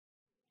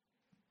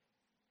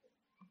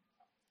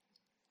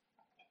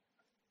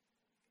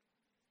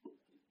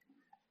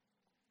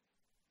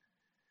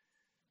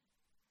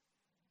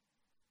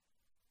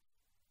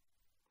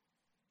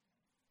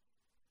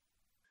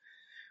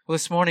Well,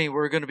 this morning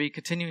we're going to be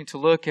continuing to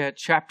look at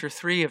chapter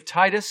 3 of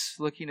Titus,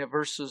 looking at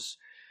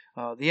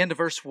the end of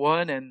verse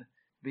 1 and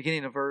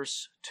beginning of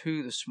verse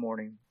 2 this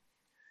morning.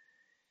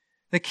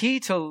 The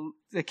key to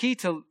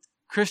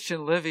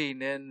Christian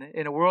living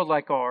in a world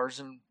like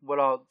ours, and what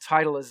I'll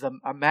title as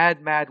a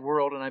mad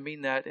world, and I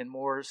mean that in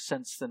more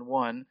sense than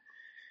one,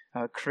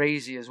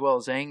 crazy as well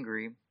as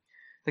angry.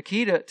 The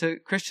key to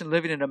Christian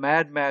living in a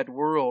mad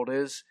world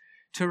is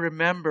to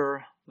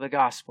remember the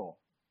gospel.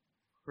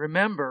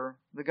 Remember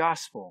the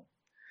gospel.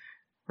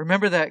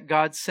 Remember that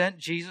God sent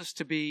Jesus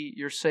to be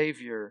your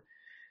Savior,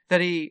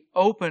 that He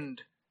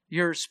opened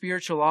your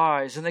spiritual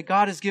eyes, and that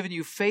God has given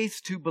you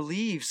faith to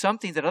believe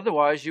something that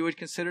otherwise you would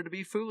consider to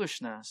be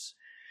foolishness.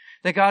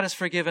 That God has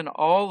forgiven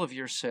all of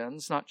your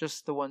sins, not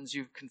just the ones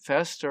you've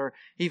confessed, or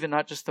even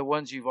not just the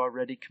ones you've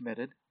already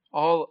committed,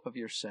 all of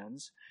your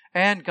sins.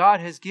 And God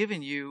has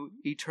given you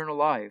eternal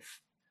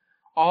life.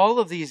 All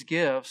of these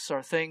gifts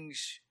are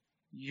things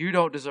you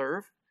don't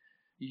deserve,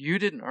 you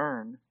didn't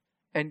earn,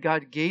 and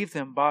God gave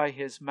them by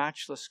His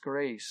matchless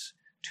grace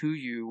to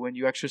you when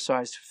you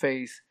exercised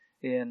faith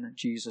in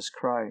Jesus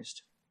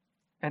Christ.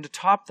 And to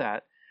top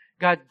that,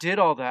 God did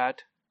all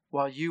that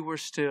while you were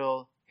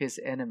still His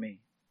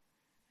enemy.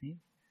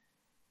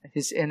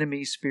 His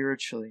enemy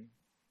spiritually.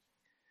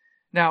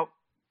 Now,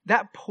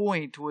 that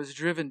point was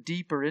driven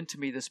deeper into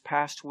me this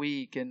past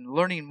week in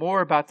learning more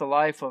about the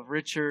life of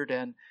Richard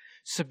and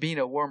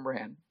Sabina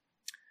Wurmbrand.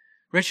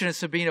 Richard and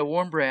Sabina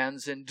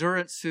Wurmbrand's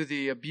endurance through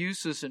the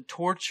abuses and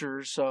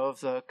tortures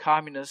of the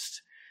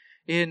communists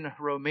in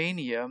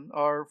Romania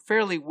are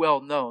fairly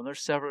well known.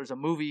 There's a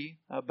movie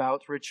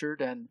about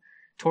Richard and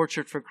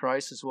Tortured for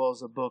Christ, as well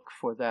as a book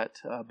for that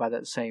by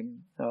that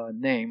same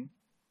name.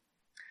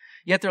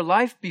 Yet their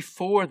life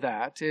before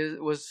that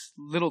was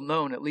little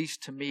known, at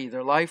least to me.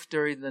 Their life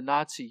during the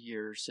Nazi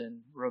years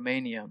in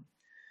Romania.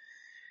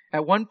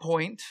 At one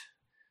point,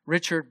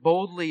 Richard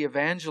boldly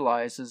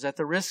evangelizes at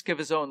the risk of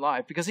his own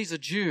life, because he's a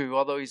Jew,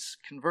 although he's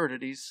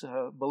converted. He's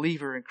a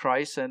believer in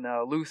Christ and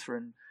a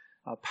Lutheran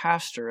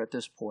pastor at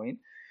this point.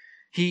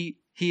 He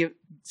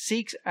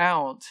seeks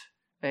out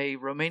a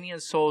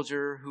Romanian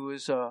soldier who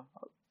has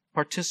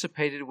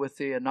participated with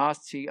the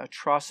Nazi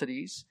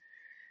atrocities.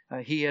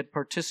 He had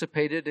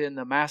participated in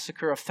the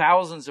massacre of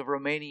thousands of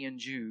Romanian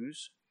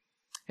Jews,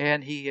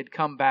 and he had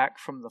come back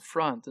from the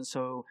front, and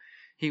so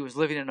he was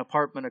living in an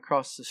apartment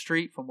across the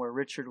street from where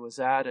Richard was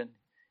at, and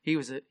he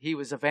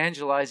was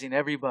evangelizing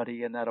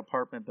everybody in that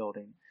apartment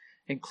building,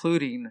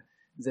 including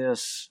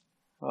this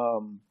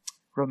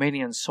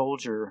Romanian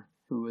soldier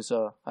who was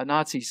a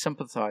Nazi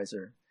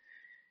sympathizer.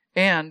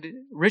 And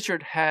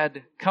Richard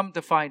had come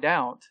to find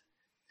out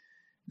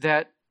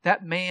that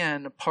that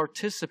man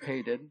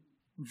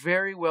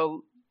very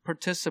well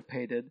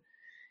participated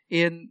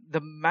in the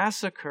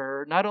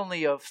massacre, not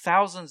only of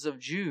thousands of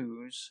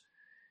Jews,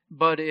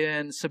 but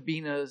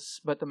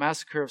the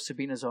massacre of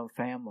Sabina's own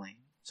family.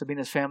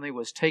 Sabina's family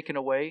was taken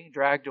away,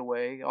 dragged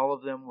away. All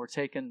of them were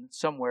taken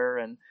somewhere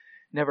and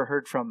never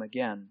heard from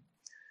again.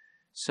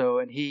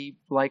 And he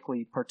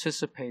likely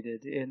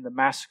participated in the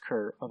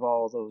massacre of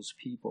all those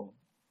people.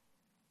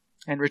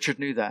 And Richard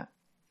knew that.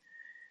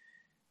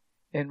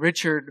 And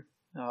Richard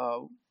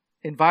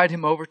invited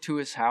him over to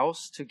his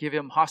house to give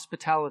him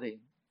hospitality.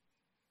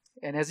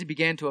 And as he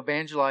began to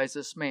evangelize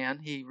this man,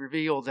 he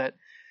revealed that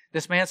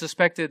this man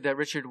suspected that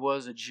Richard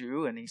was a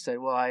Jew, and he said,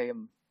 "Well,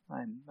 I'm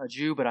a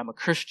Jew, but I'm a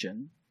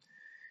Christian."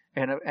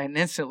 And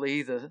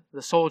instantly the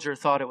soldier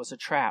thought it was a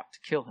trap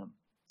to kill him.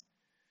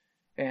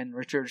 And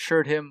Richard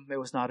assured him it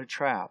was not a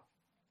trap.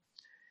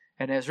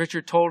 And as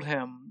Richard told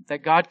him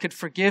that God could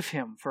forgive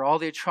him for all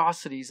the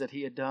atrocities that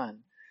he had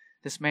done,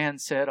 this man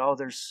said,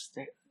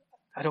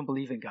 I don't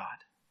believe in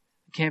God.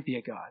 It can't be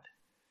a God.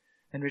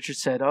 And Richard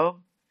said,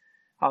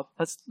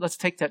 let's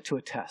take that to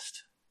a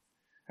test.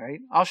 All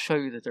right? I'll show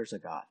you that there's a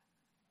God.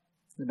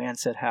 The man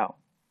said, how?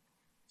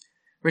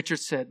 Richard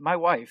said, my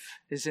wife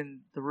is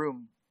in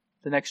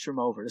the next room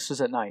over. This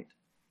was at night.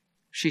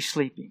 She's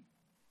sleeping.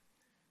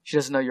 She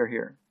doesn't know you're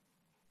here.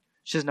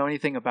 She doesn't know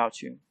anything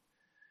about you.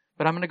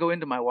 But I'm going to go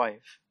into my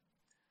wife.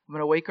 I'm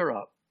going to wake her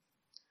up.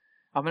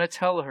 I'm going to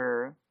tell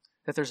her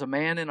that there's a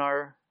man in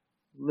our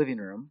living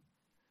room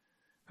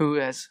who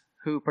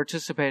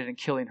participated in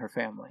killing her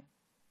family.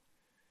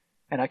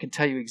 And I can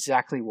tell you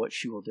exactly what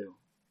she will do.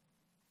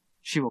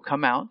 She will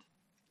come out,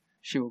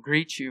 she will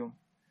greet you,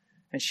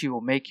 and she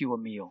will make you a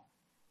meal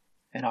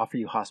and offer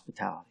you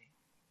hospitality.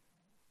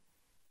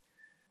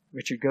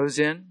 Richard goes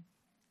in,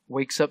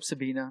 wakes up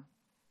Sabina,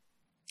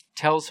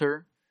 tells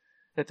her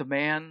that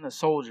the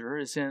soldier,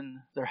 is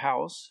in their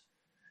house,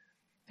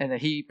 and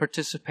that he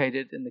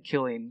participated in the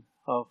killing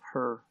of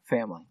her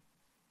family.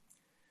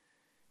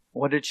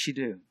 What did she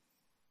do?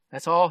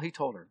 That's all he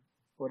told her.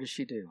 What did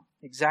she do?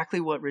 Exactly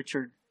what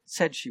Richard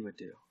said she would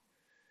do.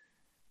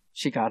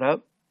 She got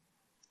up.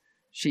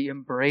 She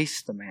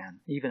embraced the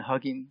man, even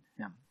hugging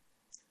him.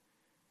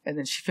 And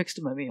then she fixed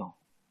him a meal.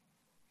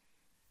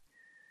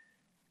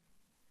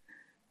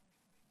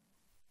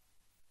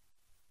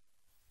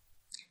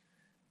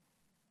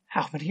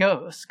 How many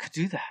of us could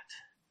do that?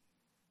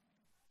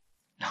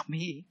 Not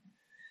me.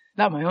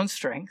 Not my own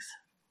strength.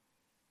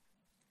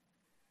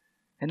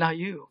 And not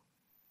you.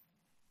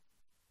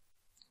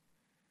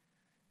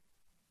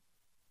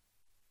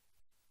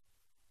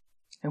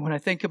 And when I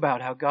think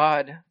about how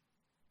God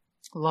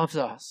loves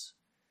us,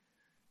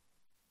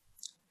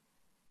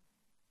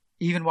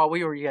 even while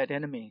we were yet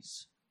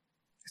enemies,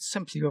 it's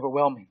simply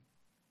overwhelming.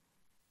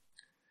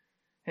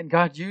 And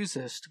God used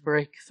us to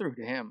break through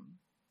to Him.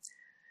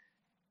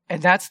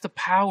 And that's the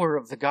power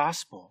of the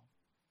gospel.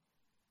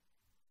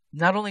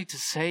 Not only to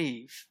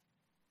save,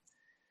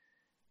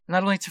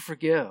 not only to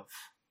forgive,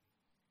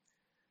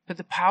 but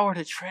the power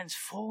to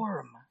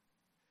transform.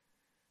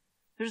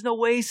 There's no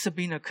way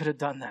Sabina could have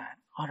done that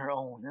on her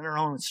own, in her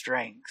own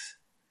strength.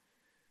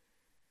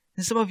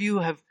 And some of you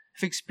have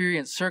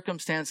experienced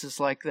circumstances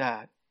like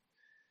that.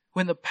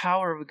 When the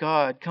power of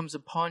God comes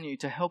upon you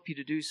to help you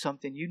to do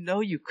something you know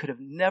you could have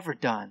never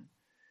done.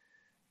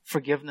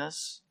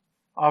 Forgiveness,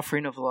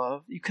 offering of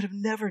love. You could have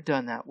never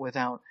done that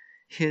without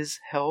His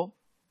help.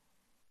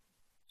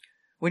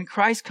 When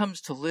Christ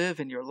comes to live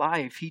in your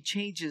life, He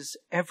changes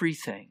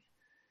everything.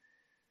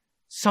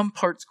 Some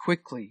parts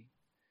quickly,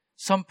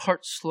 some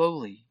parts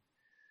slowly.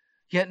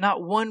 Yet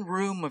not one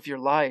room of your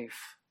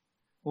life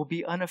will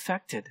be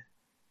unaffected.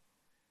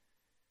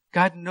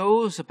 God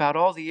knows about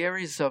all the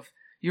areas of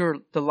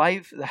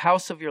the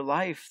house of your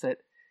life, that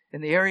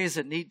in the areas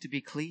that need to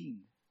be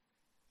cleaned,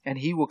 and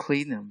He will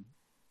clean them.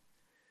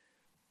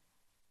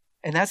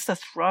 And that's the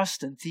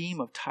thrust and theme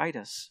of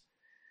Titus.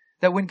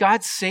 That when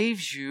God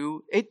saves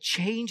you, it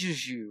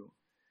changes you.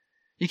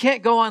 You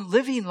can't go on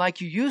living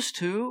like you used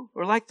to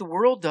or like the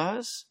world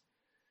does.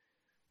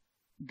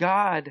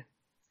 God,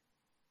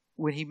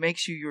 when He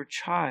makes you your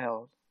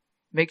child,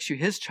 makes you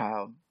His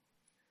child,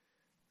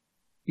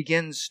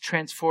 begins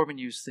transforming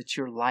you so that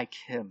you're like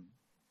Him.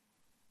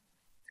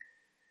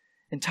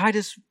 And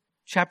Titus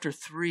chapter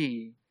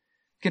 3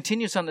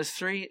 continues on this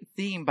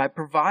theme by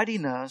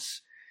providing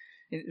us,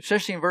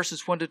 especially in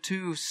verses 1 to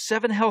 2,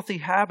 7 healthy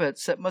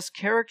habits that must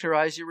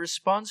characterize your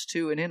response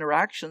to and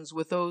interactions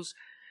with those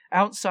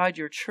outside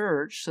your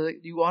church so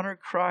that you honor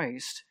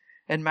Christ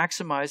and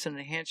maximize and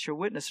enhance your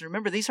witness. And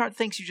remember, these aren't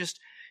things you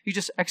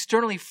just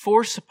externally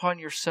force upon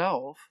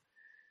yourself.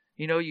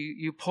 You know,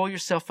 you pull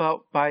yourself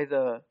out by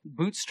the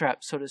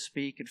bootstraps, so to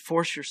speak, and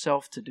force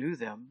yourself to do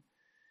them.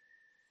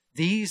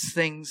 These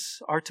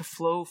things are to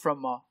flow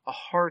from a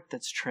heart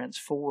that's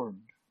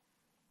transformed.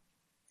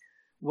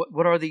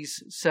 What are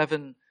these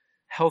 7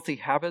 healthy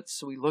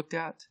habits we looked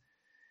at?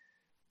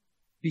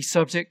 Be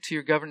subject to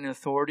your governing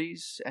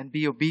authorities and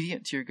be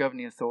obedient to your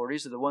governing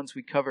authorities are the ones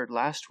we covered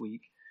last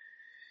week.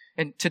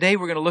 And today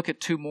we're going to look at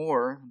 2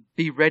 more.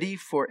 Be ready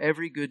for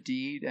every good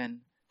deed and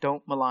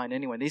don't malign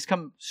anyone. These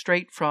come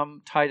straight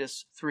from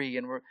Titus 3,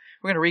 and we're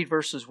going to read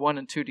verses 1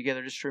 and 2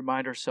 together just to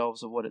remind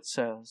ourselves of what it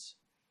says.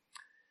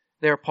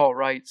 There Paul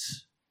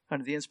writes,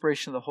 under the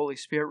inspiration of the Holy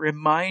Spirit,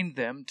 remind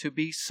them to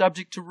be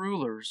subject to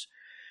rulers,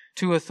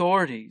 to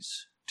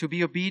authorities, to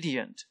be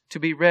obedient, to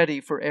be ready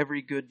for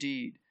every good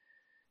deed,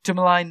 to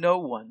malign no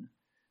one,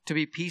 to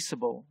be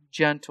peaceable,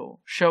 gentle,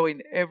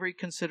 showing every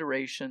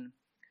consideration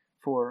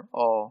for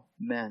all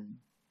men.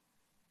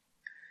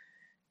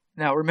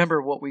 Now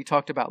remember what we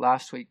talked about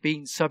last week,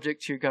 being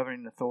subject to your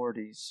governing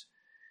authorities.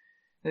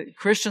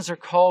 Christians are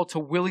called to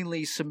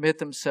willingly submit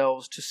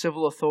themselves to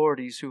civil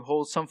authorities who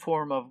hold some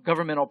form of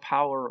governmental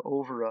power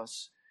over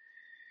us.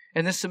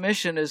 And this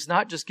submission is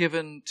not just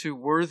given to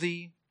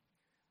worthy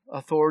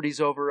authorities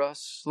over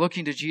us.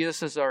 Looking to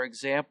Jesus as our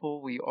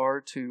example, we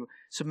are to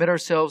submit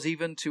ourselves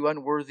even to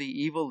unworthy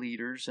evil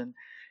leaders. And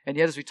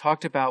yet, as we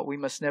talked about, we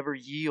must never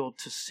yield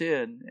to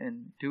sin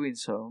in doing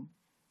so.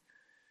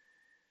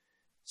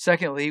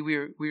 Secondly,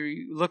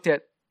 we looked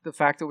at the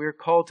fact that we are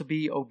called to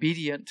be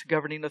obedient to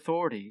governing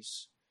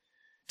authorities.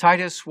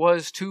 Titus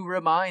was to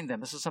remind them,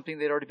 this is something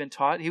they'd already been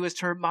taught, he was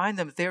to remind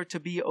them that they are to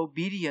be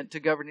obedient to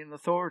governing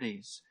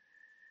authorities.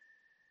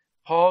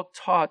 Paul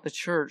taught the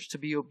church to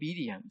be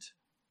obedient,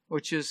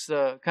 which is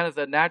the kind of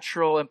the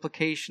natural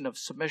implication of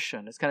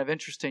submission. It's kind of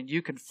interesting.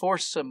 You can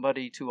force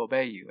somebody to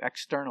obey you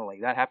externally.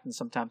 That happens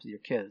sometimes with your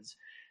kids.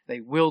 They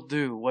will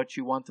do what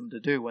you want them to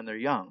do when they're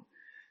young,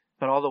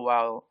 but all the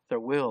while their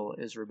will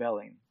is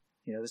rebelling.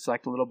 You know, it's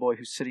like the little boy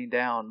who's sitting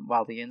down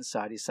while he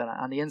said,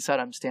 on the inside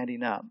I'm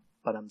standing up,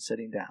 but I'm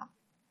sitting down.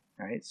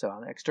 Right?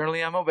 So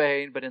externally I'm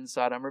obeying, but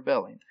inside I'm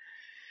rebelling.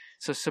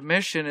 So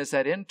submission is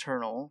that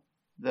internal.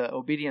 The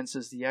obedience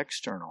is the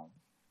external.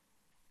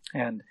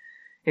 And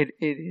it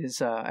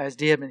is, as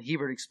D.Edmond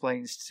Hebert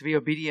explains, to be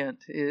obedient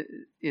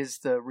is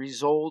the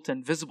result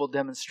and visible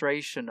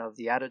demonstration of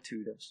the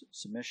attitude of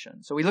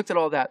submission. So we looked at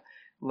all that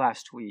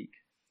last week,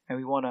 and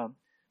we want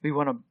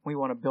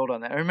to build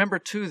on that. And remember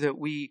too that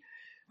we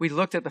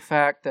looked at the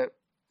fact that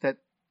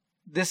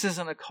this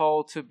isn't a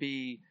call to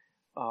be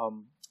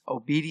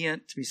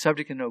obedient, to be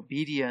subject and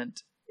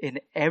obedient in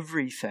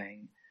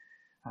everything,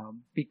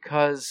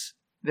 because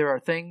there are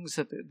things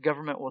that the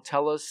government will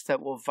tell us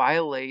that will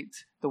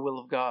violate the will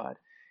of God.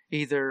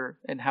 either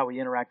in how we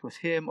interact with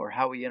Him or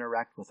how we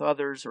interact with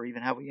others, or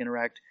even how we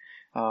interact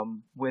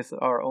with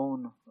our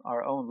own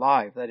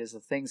life. That is, the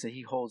things that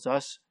He holds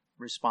us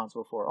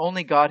responsible for.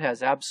 Only God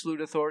has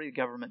absolute authority. The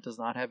government does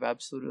not have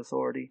absolute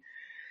authority.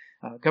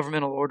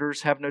 Governmental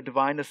orders have no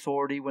divine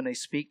authority when they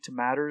speak to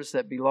matters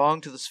that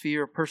belong to the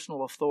sphere of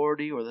personal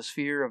authority, or the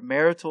sphere of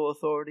marital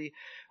authority,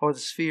 or the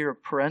sphere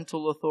of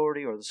parental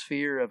authority, or the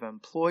sphere of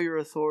employer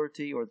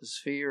authority, or the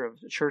sphere of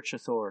church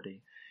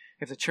authority.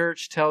 If the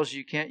church tells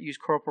you can't use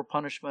corporal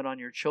punishment on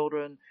your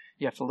children,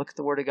 you have to look at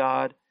the Word of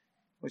God,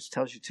 which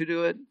tells you to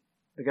do it.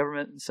 The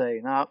government and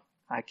say, no,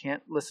 I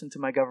can't listen to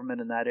my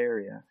government in that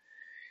area.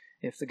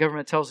 If the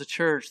government tells the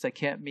church they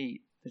can't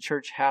meet, the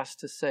church has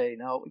to say,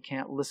 no, we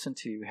can't listen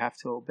to you. We have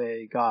to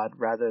obey God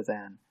rather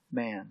than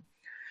man.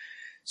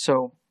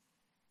 So,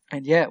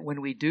 and yet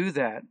when we do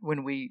that,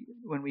 when we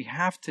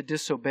have to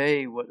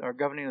disobey what our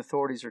governing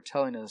authorities are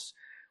telling us,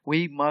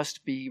 we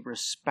must be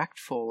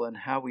respectful in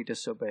how we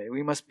disobey.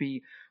 We must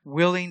be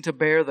willing to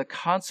bear the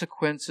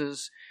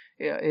consequences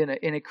in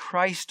a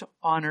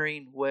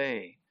Christ-honoring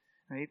way.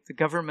 Right? The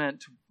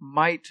government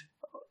might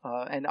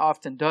and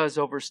often does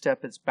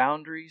overstep its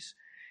boundaries,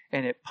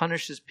 and it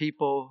punishes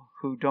people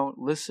who don't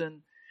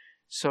listen.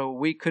 So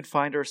we could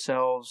find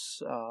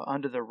ourselves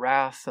under the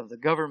wrath of the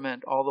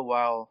government, all the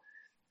while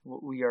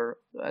we are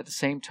at the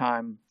same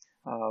time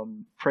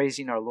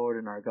praising our Lord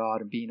and our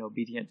God and being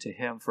obedient to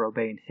Him for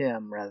obeying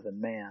Him rather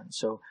than man.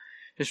 So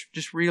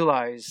just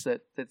realize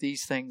that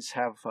these things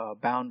have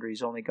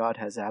boundaries. Only God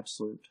has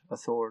absolute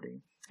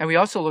authority. And we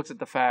also looked at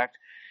the fact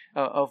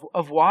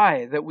of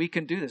why that we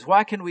can do this.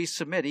 Why can we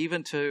submit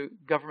even to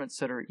governments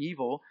that are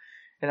evil?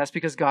 And that's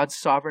because God's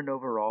sovereign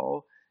over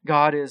all.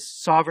 God is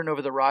sovereign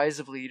over the rise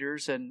of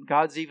leaders, and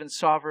God's even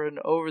sovereign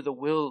over the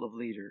will of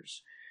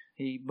leaders.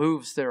 He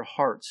moves their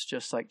hearts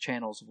just like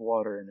channels of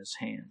water in His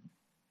hand.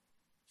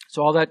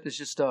 So all that is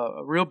just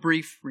a real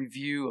brief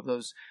review of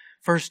those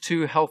first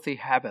two healthy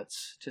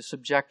habits to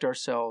subject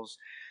ourselves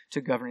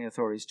to governing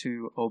authorities,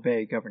 to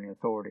obey governing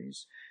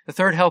authorities. The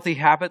third healthy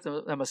habit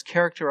that must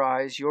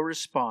characterize your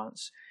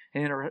response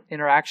and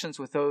interactions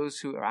with those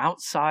who are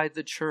outside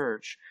the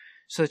church,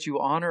 so that you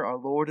honor our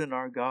Lord and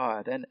our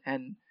God,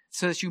 and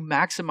so that you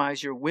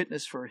maximize your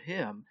witness for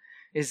Him,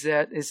 is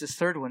this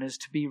third one, is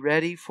to be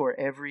ready for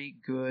every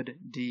good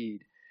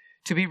deed.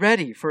 To be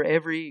ready for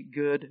every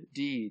good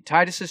deed.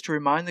 Titus is to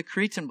remind the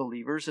Cretan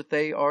believers that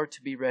they are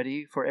to be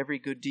ready for every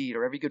good deed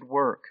or every good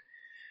work.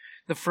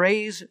 The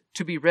phrase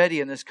to be ready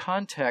in this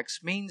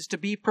context means to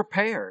be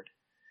prepared.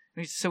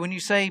 So when you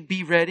say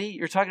be ready,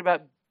 you're talking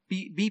about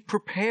be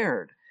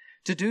prepared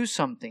to do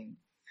something.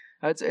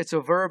 It's a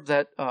verb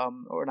that,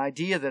 or an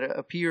idea that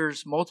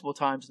appears multiple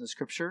times in the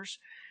Scriptures.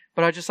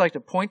 But I'd just like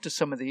to point to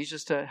some of these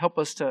just to help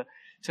us to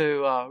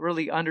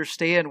really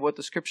understand what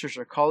the Scriptures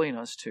are calling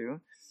us to.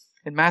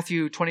 In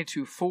Matthew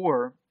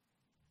 22:4,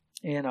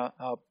 in a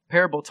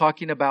parable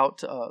talking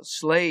about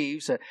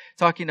slaves,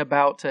 talking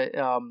about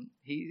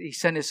he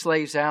sent his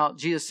slaves out.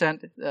 Jesus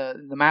sent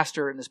the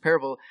master in this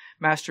parable.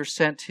 Master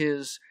sent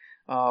his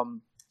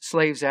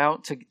slaves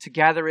out to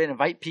gather in,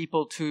 invite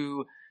people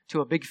to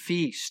a big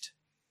feast.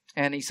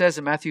 And he says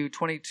in Matthew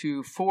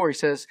 22:4, he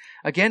says,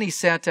 again he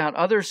sent out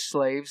other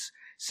slaves,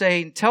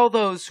 saying, tell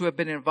those who have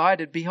been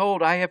invited,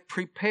 behold, I have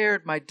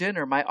prepared my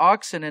dinner. My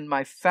oxen and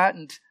my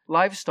fattened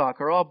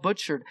livestock are all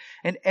butchered,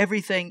 and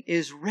everything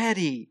is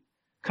ready.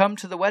 Come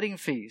to the wedding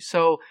feast.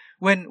 So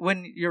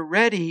when you're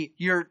ready,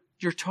 you're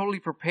totally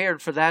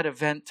prepared for that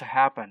event to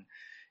happen.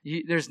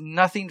 There's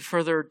nothing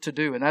further to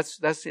do, and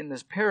that's in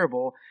this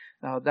parable.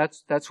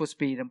 That's what's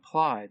being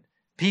implied.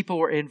 People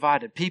were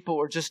invited. People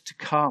were just to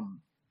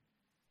come.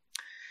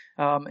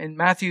 In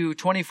Matthew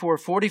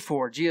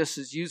 24:44,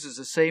 Jesus uses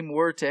the same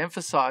word to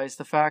emphasize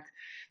the fact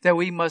that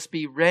we must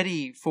be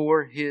ready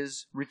for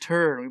His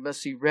return. We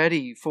must be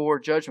ready for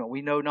judgment.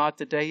 We know not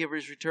the day of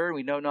His return.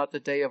 We know not the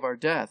day of our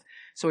death.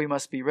 So we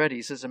must be ready.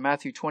 He says in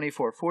Matthew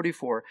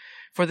 24:44,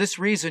 for this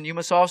reason you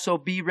must also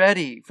be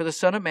ready, for the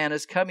Son of Man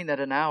is coming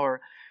at an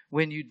hour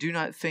when you do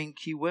not think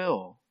He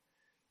will.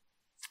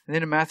 And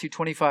then in Matthew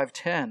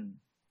 25:10,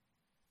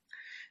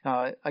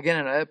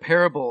 again in a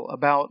parable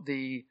about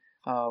the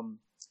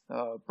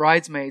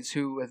bridesmaids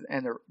who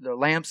and their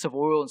lamps of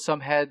oil, and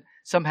some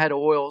had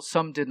oil,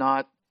 some did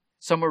not,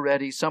 some were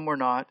ready, some were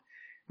not.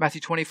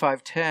 Matthew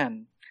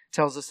 25:10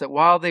 tells us that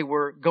while they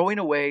were going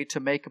away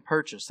to make a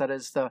purchase, that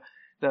is the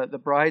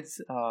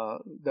brides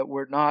that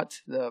were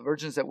not, the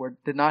virgins that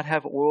did not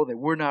have oil, they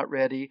were not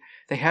ready,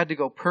 they had to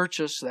go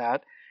purchase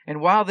that. And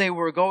while they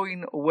were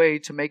going away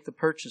to make the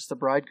purchase, the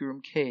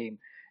bridegroom came,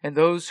 and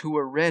those who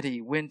were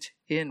ready went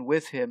in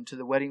with Him to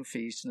the wedding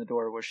feast, and the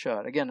door was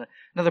shut. Again,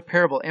 another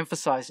parable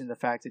emphasizing the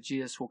fact that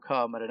Jesus will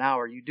come at an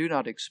hour you do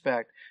not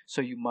expect,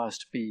 so you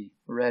must be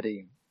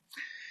ready.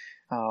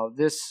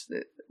 This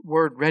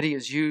word ready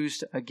is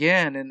used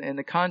again in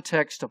the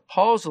context of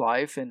Paul's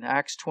life in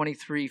Acts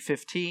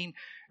 23:15.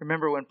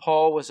 Remember when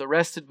Paul was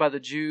arrested by the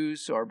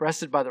Jews, or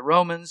arrested by the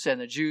Romans,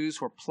 and the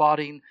Jews were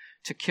plotting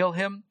to kill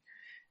him?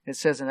 It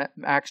says in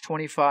Acts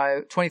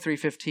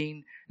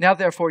 23:15, now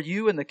therefore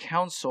you and the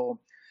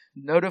council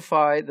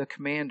notify the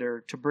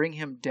commander to bring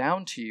him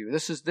down to you.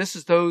 This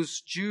is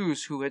those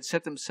Jews who had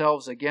set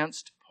themselves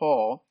against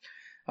Paul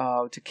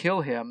to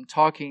kill him,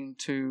 talking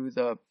to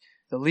the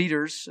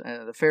leaders,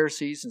 the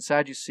Pharisees and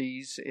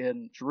Sadducees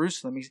in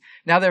Jerusalem.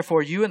 Now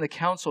therefore you and the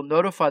council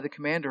notify the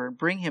commander and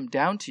bring him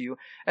down to you,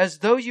 as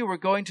though you were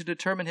going to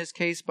determine his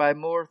case by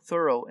more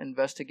thorough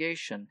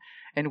investigation.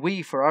 And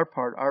we, for our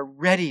part, are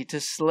ready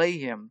to slay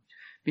him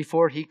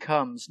before he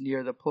comes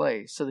near the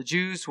place. So the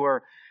Jews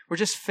were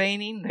just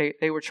feigning.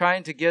 They were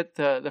trying to get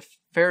the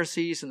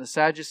Pharisees and the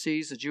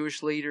Sadducees, the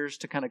Jewish leaders,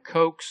 to kind of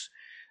coax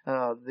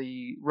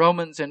the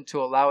Romans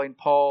into allowing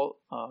Paul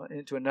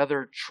into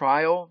another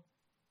trial.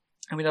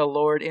 And we know the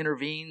Lord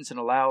intervenes and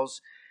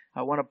allows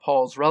one of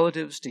Paul's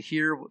relatives to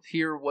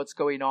hear what's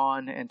going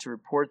on and to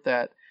report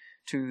that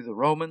to the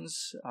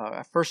Romans,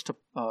 first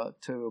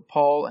to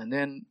Paul and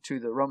then to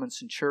the Roman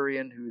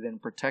centurion who then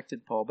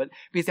protected Paul. But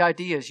the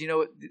idea is,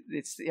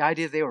 it's the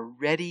idea they were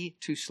ready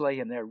to slay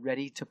him. They're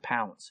ready to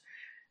pounce.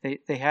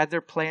 They had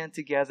their plan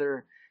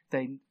together.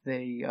 They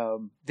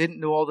didn't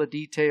know all the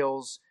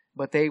details,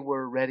 but they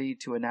were ready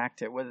to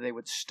enact it, whether they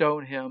would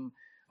stone him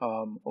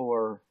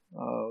or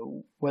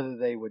whether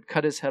they would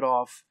cut his head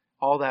off.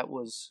 All that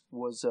was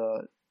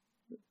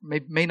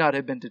may not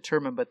have been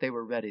determined, but they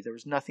were ready. There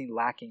was nothing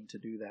lacking to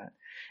do that.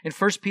 In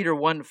 1 Peter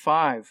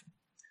 1:5,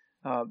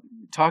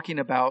 talking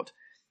about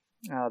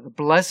the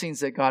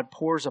blessings that God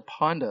pours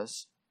upon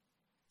us,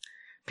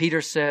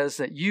 Peter says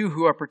that you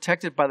who are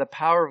protected by the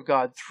power of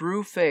God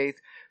through faith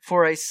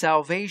for a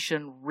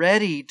salvation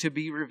ready to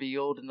be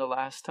revealed in the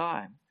last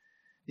time.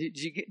 Do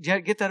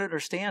you get that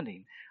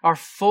understanding? Our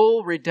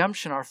full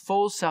redemption, our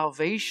full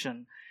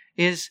salvation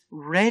is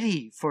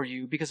ready for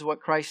you because of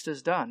what Christ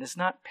has done. It's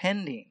not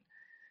pending.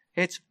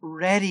 It's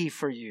ready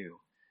for you.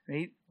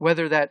 Right?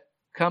 Whether that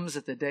comes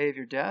at the day of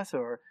your death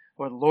or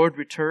the Lord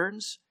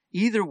returns,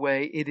 either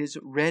way, it is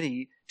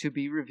ready to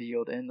be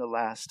revealed in the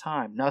last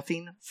time.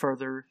 Nothing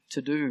further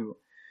to do.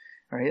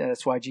 Right?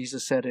 That's why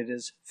Jesus said it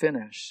is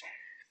finished.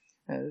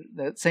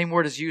 That same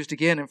word is used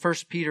again in 1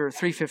 Peter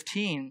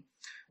 3:15,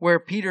 where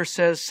Peter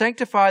says,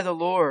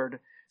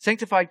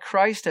 sanctify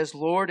Christ as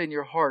Lord in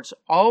your hearts,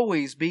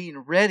 always being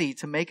ready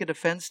to make a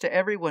defense to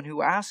everyone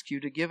who asks you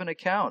to give an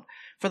account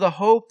for the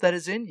hope that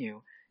is in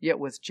you, yet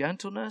with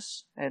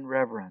gentleness and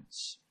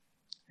reverence.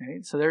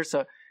 Right?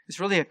 So it's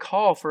really a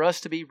call for us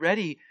to be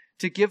ready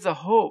to give the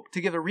hope,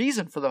 to give a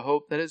reason for the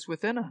hope that is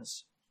within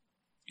us.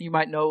 You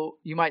might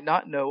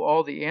not know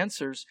all the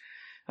answers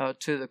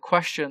to the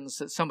questions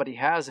that somebody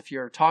has if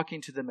you're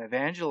talking to them,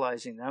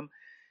 evangelizing them.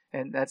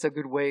 And that's a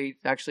good way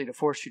actually to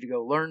force you to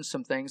go learn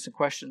some things and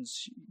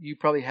questions you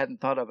probably hadn't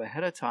thought of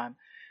ahead of time.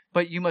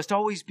 But you must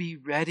always be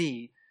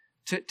ready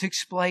to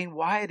explain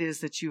why it is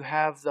that you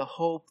have the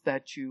hope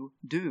that you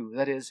do.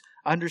 That is,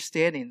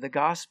 understanding the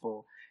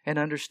gospel and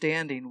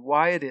understanding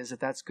why it is that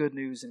that's good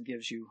news and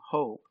gives you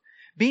hope.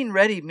 Being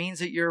ready means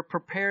that you're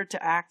prepared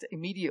to act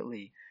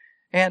immediately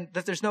and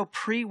that there's no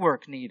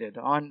pre-work needed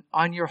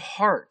on your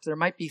heart. There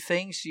might be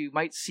things, you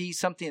might see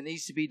something that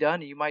needs to be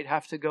done and you might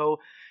have to go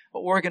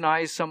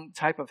organize some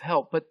type of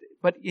help.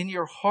 But in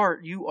your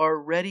heart, you are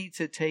ready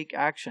to take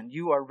action.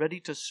 You are ready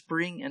to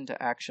spring into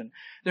action.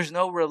 There's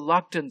no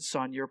reluctance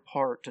on your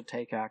part to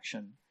take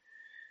action.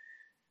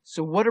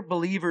 So what are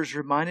believers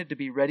reminded to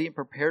be ready and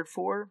prepared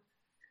for?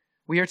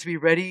 We are to be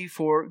ready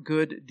for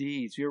good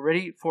deeds. We are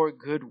ready for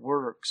good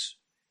works.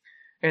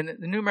 And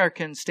the New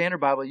American Standard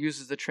Bible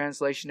uses the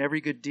translation,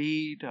 every good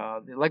deed.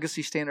 The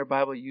Legacy Standard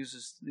Bible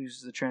uses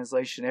the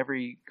translation,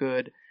 every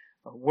good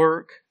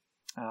work.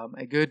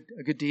 A good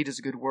deed is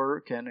a good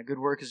work, and a good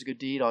work is a good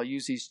deed. I'll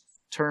use these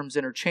terms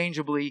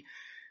interchangeably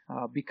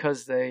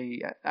because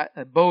they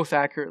both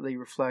accurately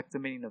reflect the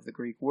meaning of the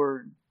Greek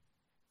word.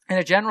 In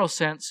a general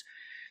sense,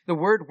 the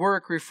word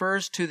work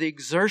refers to the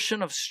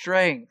exertion of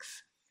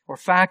strength or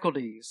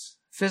faculties,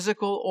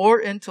 physical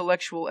or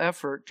intellectual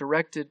effort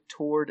directed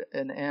toward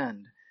an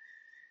end.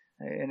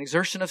 An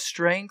exertion of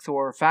strength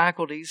or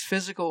faculties,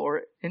 physical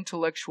or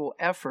intellectual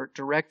effort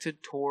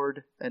directed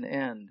toward an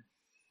end.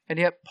 And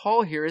yet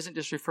Paul here isn't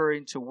just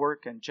referring to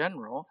work in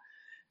general,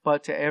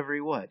 but to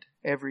every what?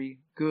 Every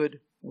good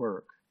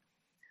work.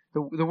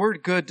 The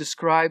word good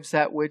describes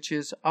that which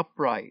is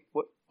upright,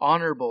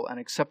 honorable, and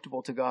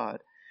acceptable to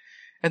God.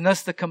 And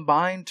thus the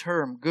combined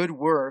term good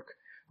work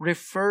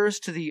refers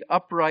to the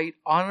upright,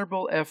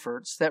 honorable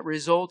efforts that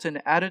result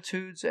in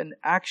attitudes and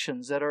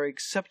actions that are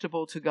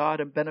acceptable to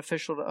God and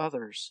beneficial to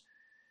others.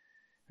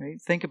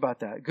 Right? Think about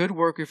that. Good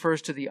work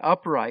refers to the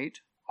upright,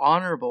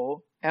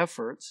 honorable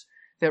efforts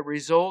that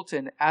result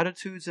in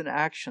attitudes and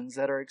actions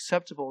that are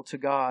acceptable to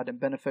God and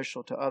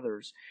beneficial to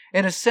others.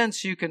 In a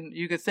sense, you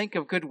could think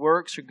of good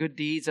works or good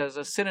deeds as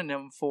a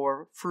synonym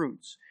for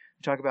fruits.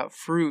 We talk about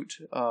fruit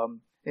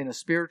in a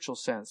spiritual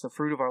sense, the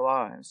fruit of our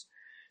lives.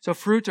 So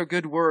fruit or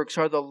good works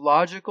are the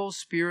logical,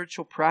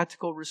 spiritual,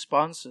 practical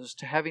responses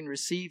to having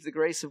received the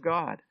grace of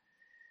God.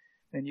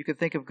 And you could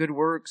think of good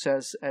works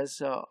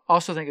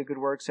also think of good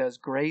works as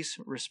grace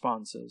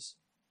responses.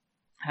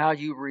 How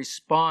you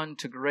respond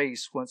to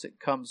grace once it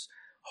comes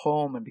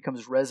home and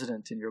becomes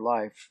resident in your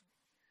life.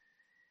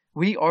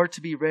 we are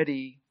to be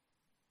ready.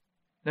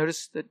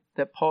 Notice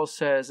that Paul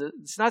says,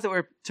 it's not that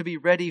we're to be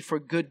ready for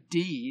good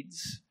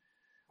deeds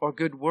or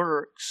good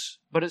works,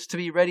 but it's to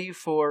be ready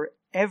for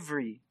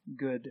every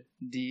good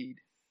deed.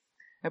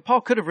 And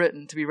Paul could have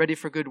written to be ready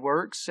for good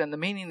works, and the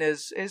meaning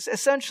is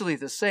essentially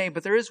the same,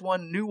 but there is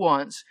one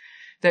nuance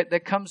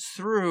that comes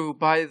through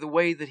by the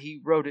way that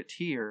he wrote it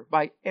here.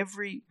 By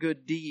every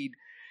good deed,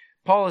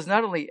 Paul is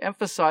not only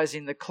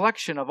emphasizing the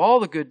collection of all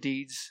the good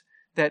deeds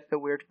that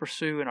we're to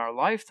pursue in our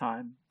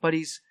lifetime, but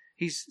he's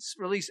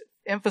really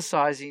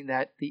emphasizing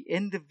that the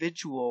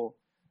individual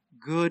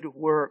good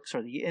works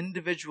or the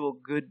individual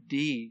good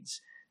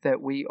deeds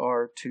that we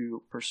are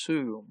to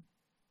pursue.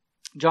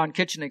 John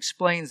Kitchen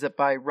explains that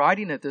by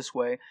writing it this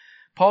way,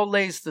 Paul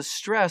lays the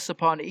stress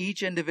upon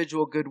each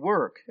individual good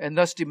work and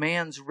thus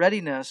demands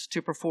readiness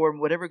to perform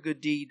whatever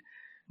good deed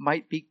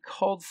might be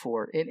called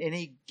for in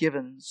any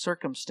given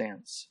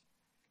circumstance.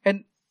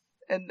 And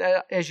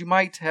as you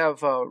might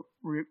have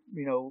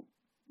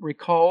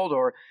recalled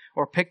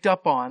or picked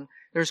up on,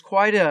 there's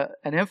quite an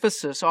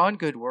emphasis on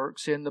good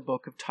works in the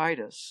book of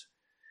Titus.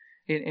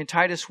 In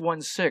Titus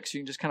 1:6,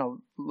 you can just kind of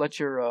let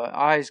your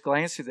eyes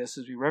glance through this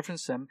as we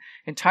reference them.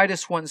 In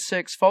Titus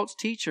 1:6, false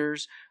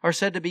teachers are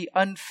said to be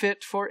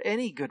unfit for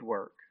any good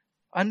work.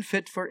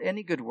 Unfit for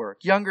any good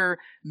work. Younger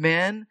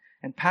men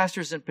and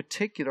pastors in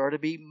particular are to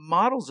be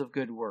models of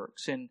good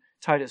works in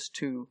Titus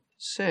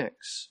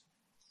 2:6.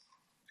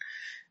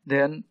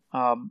 Then,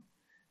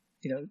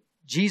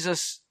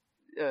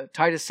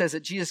 Titus says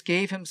that Jesus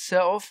gave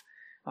himself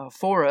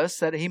for us,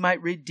 that he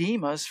might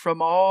redeem us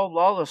from all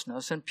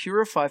lawlessness and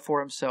purify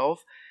for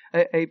himself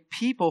a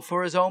people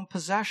for his own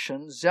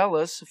possession,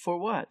 zealous for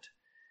what?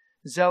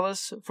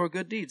 Zealous for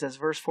good deeds. That's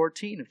verse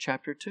 14 of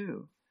chapter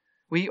 2.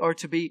 We are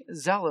to be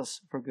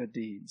zealous for good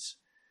deeds.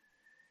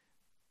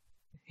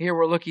 Here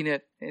we're looking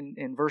at,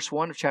 in verse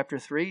 1 of chapter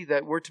 3,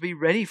 that we're to be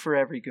ready for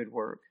every good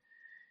work.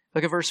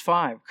 Look at verse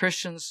 5.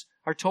 Christians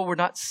are told we're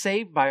not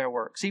saved by our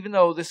works. Even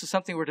though this is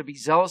something we're to be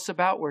zealous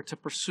about, we're to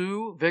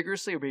pursue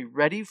vigorously or be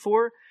ready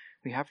for,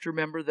 we have to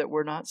remember that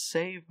we're not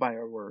saved by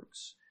our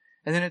works.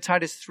 And then in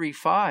Titus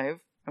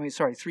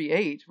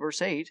 3:8,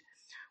 verse 8,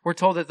 we're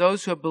told that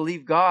those who have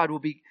believed God will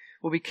be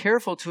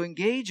careful to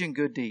engage in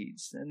good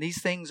deeds. And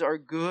these things are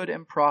good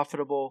and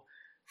profitable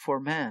for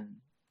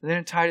men. And then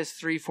in Titus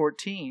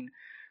 3:14,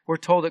 we're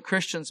told that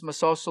Christians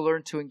must also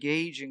learn to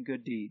engage in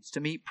good deeds, to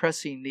meet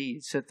pressing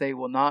needs, so that they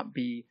will not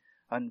be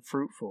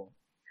unfruitful.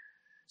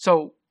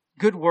 So,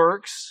 good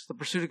works, the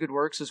pursuit of good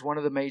works, is one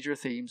of the major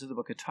themes of the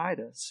book of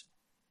Titus.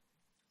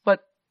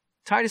 But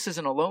Titus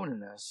isn't alone in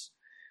this,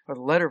 or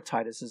the letter of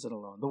Titus isn't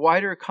alone. The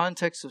wider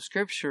context of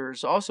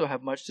Scriptures also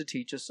have much to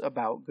teach us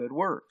about good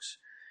works.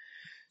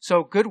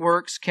 So, good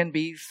works can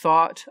be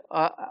thought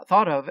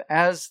of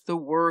as the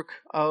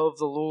work of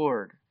the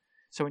Lord.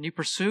 So, when you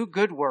pursue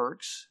good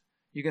works,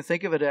 you can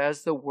think of it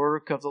as the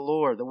work of the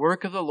Lord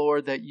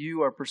that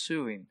you are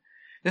pursuing.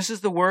 This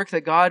is the work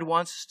that God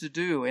wants us to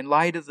do in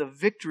light of the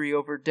victory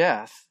over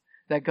death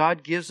that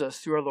God gives us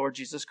through our Lord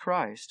Jesus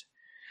Christ.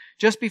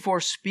 Just before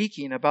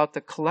speaking about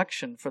the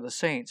collection for the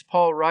saints,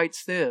 Paul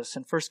writes this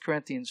in 1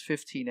 Corinthians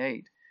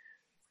 15:8.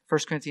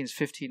 1 Corinthians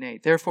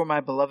 15:8. Therefore, my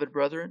beloved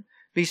brethren,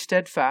 be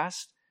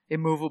steadfast,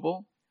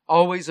 immovable,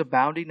 always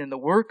abounding in the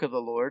work of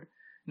the Lord,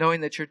 knowing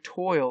that your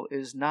toil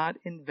is not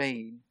in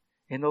vain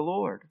in the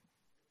Lord.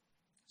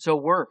 So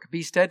work,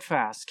 be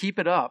steadfast, keep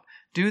it up,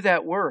 do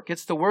that work.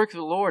 It's the work of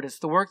the Lord. It's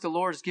the work the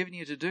Lord has given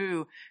you to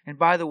do. And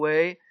by the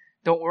way,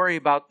 don't worry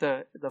about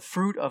the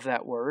fruit of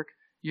that work.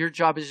 Your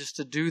job is just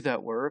to do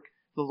that work.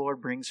 The Lord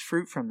brings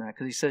fruit from that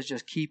because he says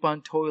just keep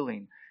on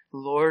toiling. The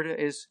Lord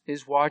is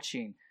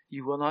watching.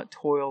 You will not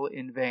toil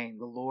in vain.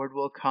 The Lord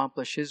will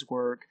accomplish his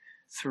work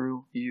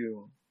through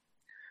you.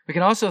 We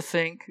can also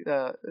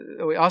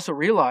we also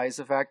realize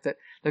the fact that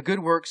the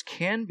good works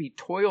can be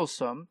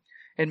toilsome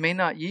and may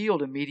not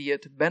yield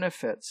immediate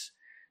benefits,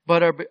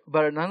 but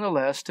are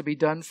nonetheless to be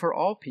done for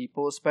all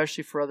people,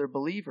 especially for other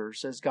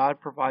believers, as God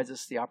provides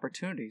us the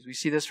opportunities. We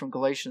see this from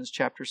Galatians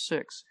chapter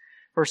 6,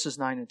 verses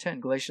 9 and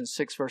 10. Galatians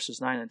 6, verses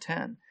 9 and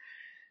 10.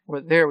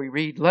 Where there we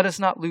read, "Let us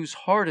not lose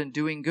heart in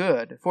doing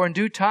good, for in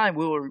due time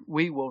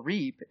we will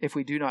reap if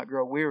we do not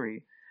grow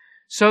weary.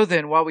 So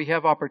then, while we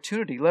have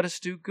opportunity, let us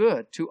do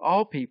good to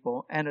all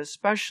people, and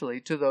especially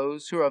to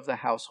those who are of the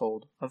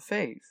household of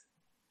faith."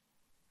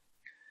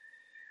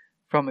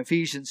 From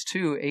Ephesians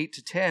 2, 8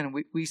 to 10,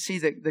 we see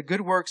that the good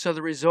works are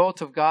the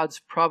result of God's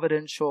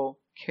providential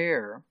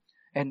care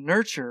and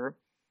nurture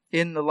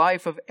in the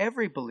life of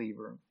every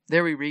believer.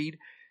 There we read,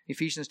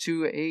 Ephesians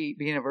 2, 8,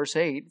 beginning of verse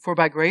 8, "For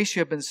by grace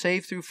you have been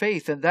saved through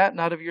faith, and that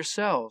not of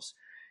yourselves.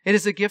 It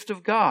is a gift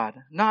of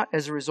God, not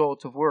as a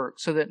result of work,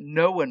 so that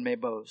no one may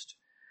boast.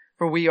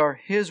 For we are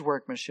his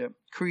workmanship,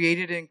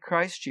 created in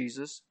Christ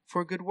Jesus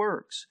for good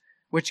works,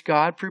 which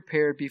God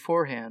prepared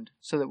beforehand,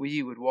 so that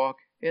we would walk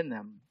in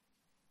them."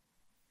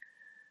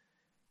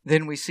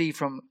 Then we see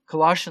from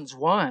Colossians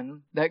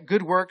 1 that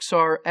good works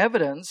are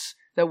evidence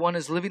that one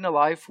is living a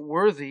life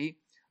worthy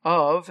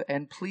of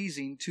and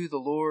pleasing to the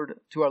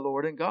Lord, to our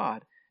Lord and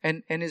God,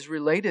 and is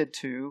related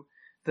to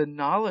the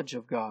knowledge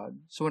of God.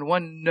 So when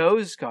one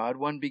knows God,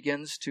 one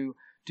begins to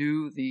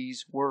do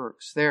these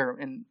works. There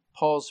in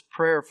Paul's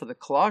prayer for the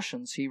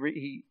Colossians,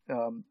 he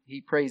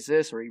prays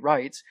this, or he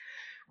writes,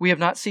 "We have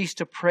not ceased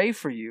to pray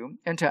for you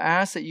and to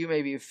ask that you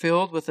may be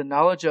filled with the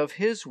knowledge of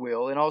His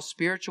will in all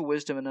spiritual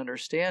wisdom and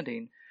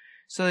understanding,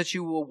 so that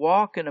you will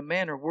walk in a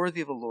manner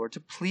worthy of the Lord, to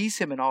please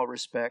Him in all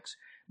respects,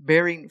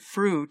 bearing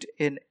fruit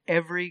in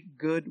every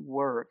good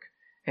work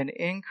and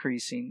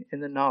increasing in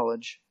the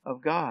knowledge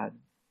of God."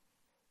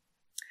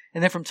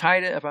 And then from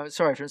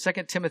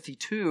 2 Timothy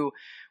 2,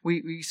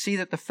 we see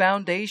that the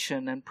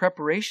foundation and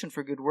preparation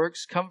for good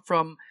works come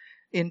from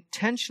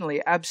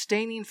intentionally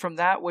abstaining from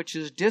that which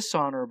is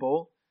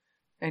dishonorable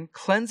and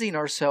cleansing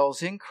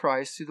ourselves in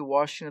Christ through the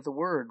washing of the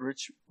Word,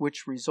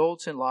 which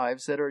results in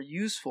lives that are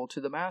useful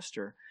to the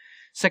Master.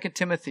 2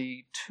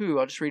 Timothy 2,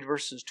 I'll just read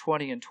verses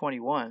 20 and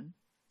 21.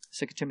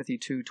 2 Timothy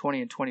 2,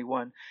 20 and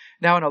 21.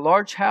 "Now in a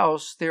large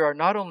house there are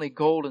not only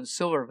gold and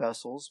silver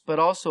vessels, but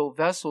also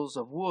vessels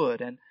of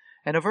wood and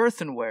of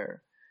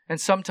earthenware, and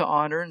some to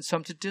honor and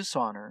some to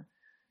dishonor.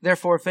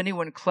 Therefore, if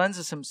anyone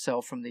cleanses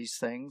himself from these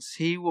things,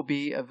 he will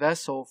be a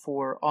vessel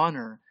for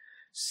honor,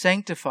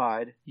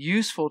 sanctified,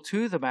 useful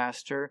to the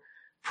master,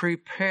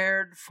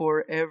 prepared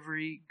for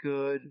every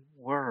good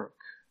work."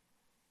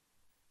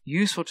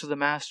 Useful to the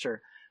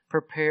master,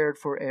 prepared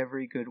for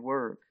every good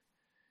work.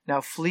 "Now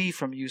flee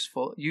from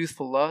youthful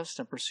lust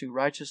and pursue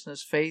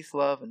righteousness, faith,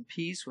 love, and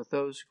peace with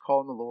those who call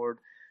on the Lord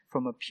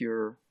from a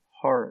pure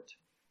heart."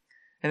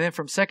 And then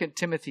from 2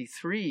 Timothy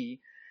 3,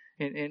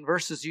 in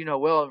verses you know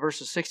well, in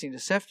verses 16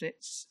 and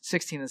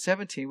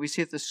 17, we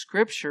see that the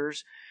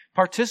Scriptures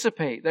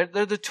participate. They're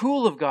the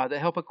tool of God that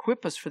help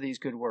equip us for these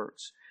good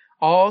works.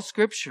 "All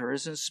Scripture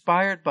is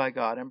inspired by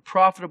God and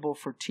profitable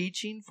for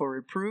teaching, for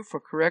reproof,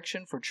 for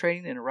correction, for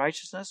training in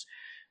righteousness."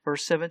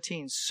 Verse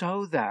 17,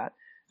 "so that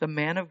the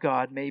man of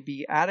God may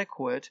be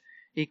adequate,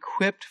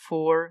 equipped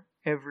for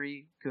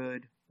every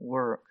good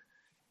work."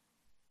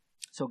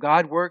 So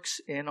God works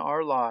in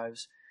our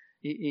lives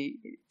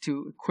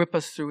to equip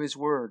us through His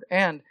Word.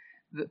 And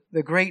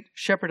the great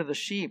shepherd of the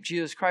sheep,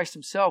 Jesus Christ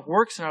Himself,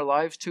 works in our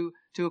lives to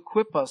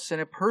equip us in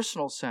a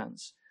personal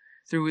sense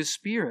through His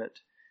Spirit.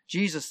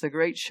 Jesus, the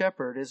great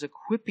shepherd, is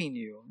equipping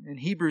you. In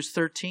Hebrews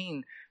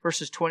 13,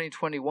 verses 20 and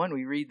 21,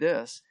 we read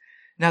this,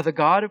 "Now the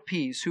God of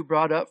peace, who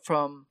brought up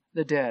from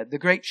the dead, the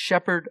great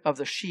shepherd of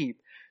the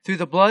sheep, through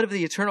the blood of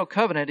the eternal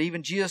covenant,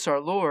 even Jesus our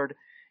Lord,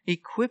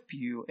 equip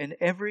you in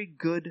every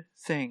good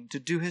thing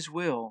to do His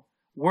will,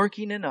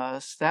 working in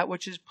us that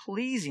which is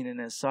pleasing in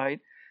His sight,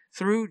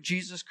 through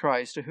Jesus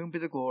Christ, to whom be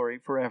the glory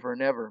forever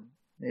and ever.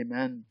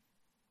 Amen."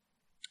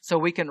 So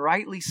we can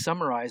rightly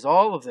summarize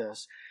all of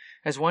this,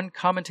 as one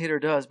commentator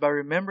does, by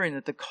remembering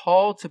that the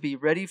call to be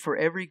ready for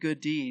every good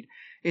deed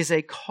is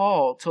a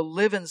call to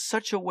live in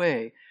such a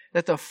way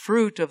that the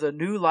fruit of the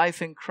new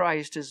life in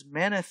Christ is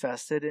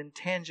manifested in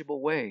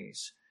tangible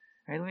ways.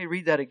 And let me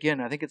read that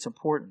again. I think it's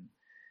important.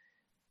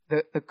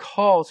 The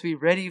call to be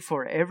ready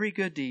for every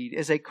good deed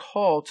is a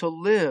call to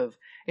live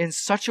in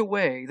such a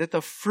way that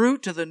the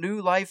fruit of the new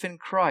life in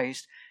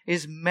Christ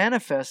is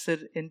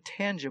manifested in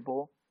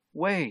tangible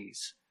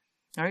ways.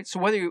 All right. So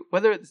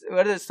whether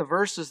it's the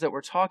verses that we're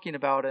talking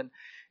about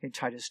in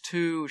Titus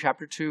 2,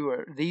 chapter 2,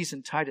 or these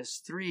in Titus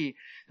 3,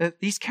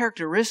 that these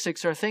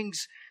characteristics are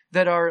things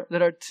that are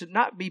to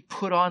not be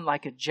put on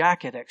like a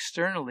jacket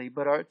externally,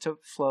 but are to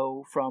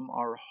flow from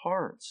our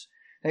hearts,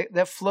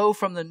 that flow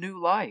from the new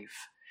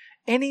life.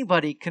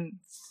 Anybody can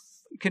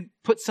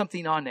put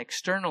something on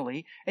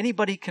externally.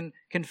 Anybody can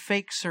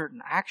fake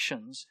certain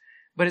actions,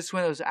 but it's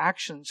when those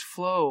actions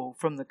flow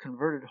from the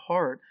converted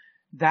heart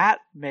that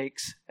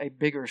makes a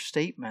bigger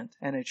statement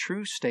and a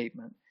true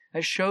statement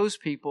that shows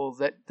people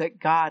that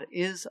God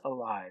is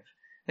alive.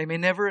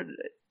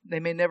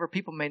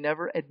 People may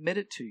never admit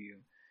it to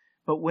you,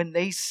 but when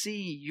they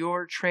see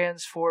your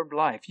transformed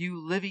life,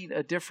 you living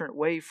a different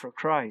way for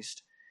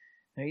Christ,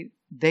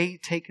 they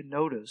take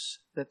notice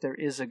that there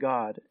is a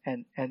God,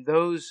 and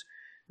those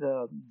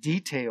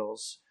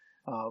details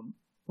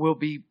will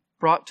be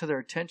brought to their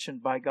attention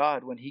by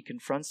God when He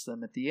confronts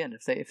them at the end,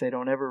 if they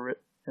don't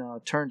ever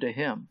turn to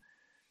Him.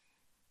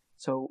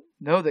 So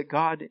know that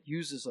God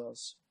uses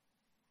us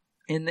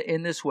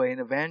in this way in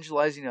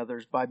evangelizing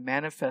others by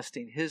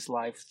manifesting His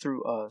life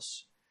through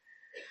us.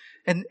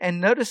 And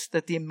notice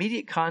that the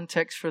immediate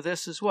context for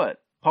this is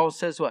what? Paul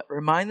says what?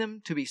 Remind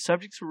them to be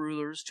subject to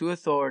rulers, to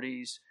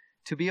authorities,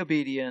 to be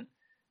obedient,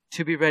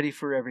 to be ready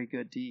for every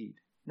good deed.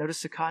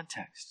 Notice the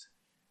context.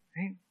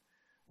 Right?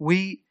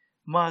 We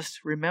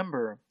must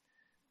remember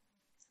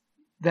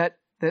that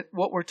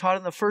what we're taught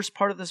in the first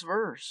part of this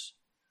verse,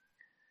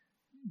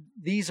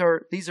 these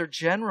are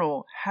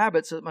general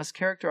habits that must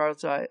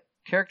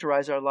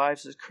characterize our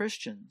lives as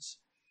Christians,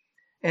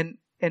 and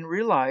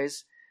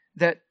realize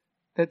that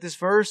this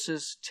verse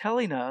is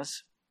telling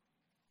us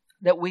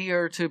that we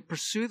are to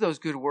pursue those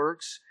good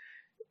works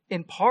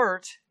in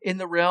part in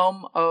the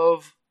realm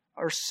of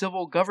our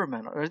civil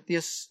government or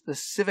the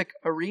civic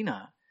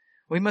arena.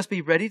 We must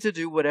be ready to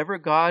do whatever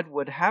God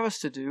would have us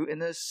to do in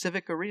the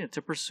civic arena,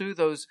 to pursue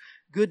those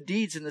good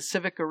deeds in the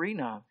civic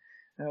arena,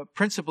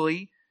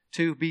 principally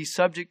to be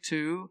subject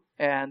to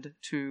and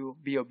to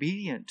be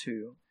obedient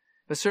to.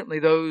 But certainly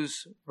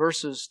those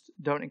verses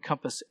don't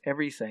encompass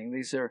everything.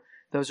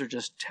 Those are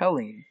just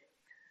telling.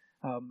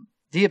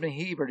 D. Ibn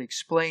Hebert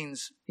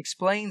explains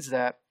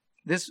that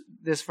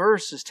this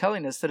verse is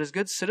telling us that as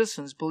good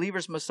citizens,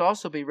 believers must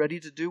also be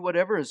ready to do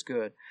whatever is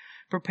good,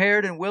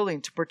 prepared and willing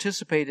to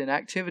participate in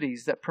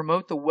activities that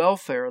promote the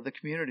welfare of the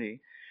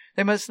community.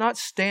 They must not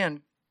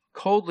stand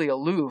coldly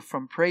aloof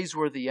from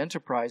praiseworthy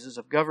enterprises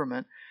of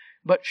government,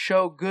 but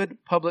show good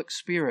public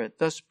spirit,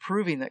 thus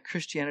proving that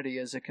Christianity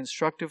is a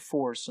constructive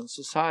force in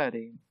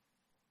society.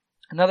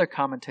 Another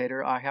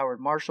commentator, I.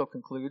 Howard Marshall,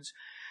 concludes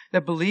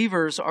that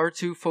believers are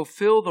to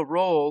fulfill the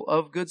role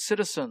of good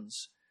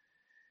citizens.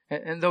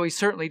 And though he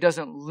certainly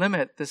doesn't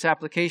limit this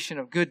application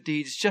of good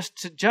deeds just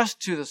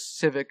to the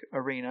civic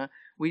arena,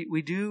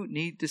 we do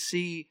need to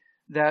see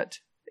that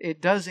it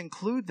does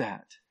include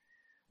that.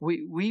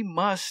 We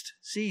must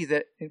see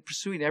that in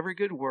pursuing every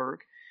good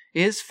work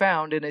is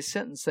found in a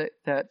sentence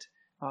that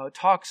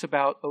talks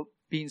about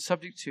being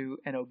subject to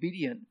and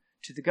obedient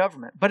to the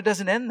government. But it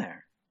doesn't end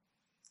there,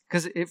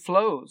 because it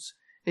flows.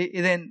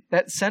 Then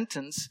that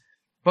sentence,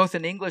 both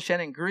in English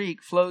and in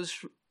Greek, flows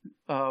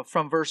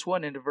from verse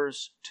 1 into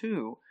verse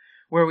 2,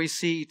 where we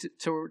see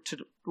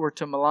we're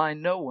to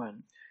malign no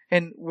one,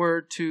 and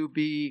we're to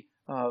be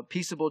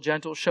peaceable,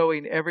 gentle,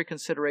 showing every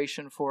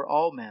consideration for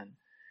all men.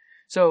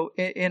 So,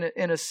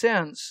 in a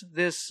sense,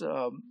 this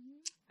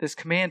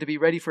command to be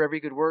ready for every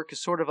good work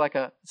is sort of like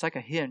a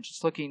hinge.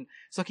 It's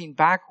looking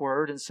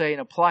backward and saying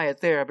apply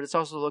it there, but it's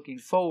also looking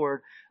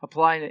forward,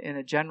 applying it in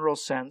a general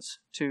sense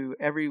to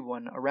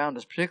everyone around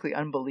us, particularly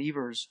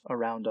unbelievers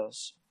around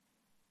us.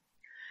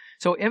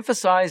 So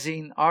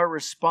emphasizing our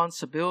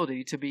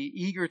responsibility to be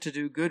eager to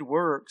do good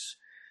works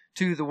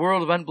to the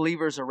world of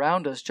unbelievers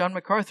around us, John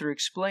MacArthur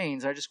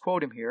explains, I just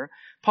quote him here,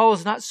 Paul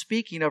is not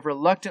speaking of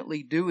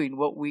reluctantly doing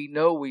what we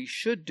know we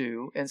should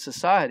do in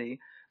society,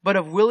 but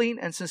of willing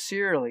and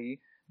sincerely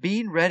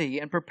being ready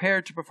and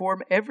prepared to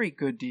perform every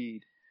good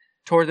deed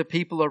toward the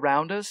people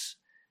around us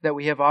that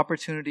we have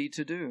opportunity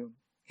to do.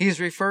 He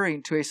is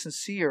referring to a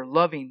sincere,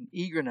 loving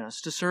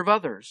eagerness to serve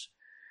others.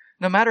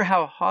 No matter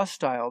how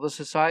hostile the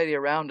society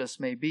around us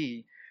may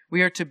be,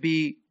 we are to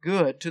be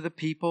good to the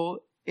people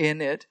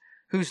in it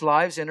whose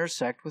lives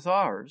intersect with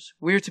ours.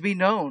 We are to be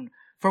known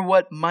for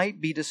what might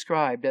be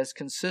described as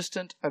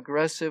consistent,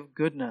 aggressive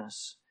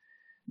goodness,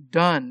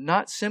 done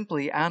not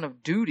simply out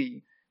of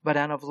duty, but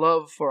out of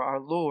love for our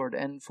Lord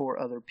and for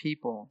other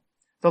people.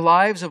 The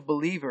lives of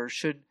believers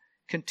should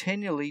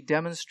continually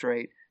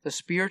demonstrate the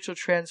spiritual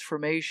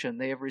transformation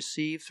they have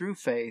received through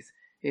faith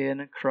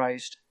in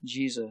Christ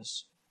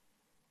Jesus.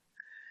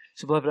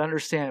 So, beloved,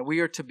 understand,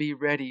 we are to be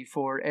ready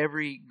for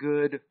every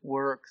good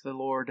work the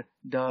Lord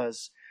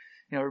does.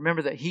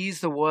 Remember that He's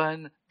the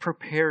one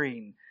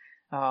preparing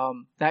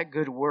that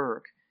good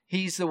work.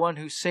 He's the one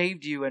who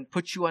saved you and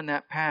put you on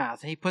that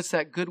path. He puts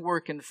that good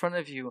work in front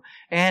of you,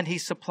 and He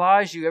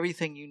supplies you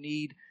everything you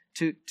need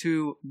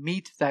to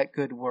meet that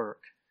good work.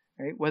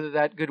 Right? Whether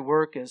that good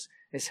work is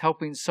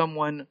helping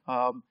someone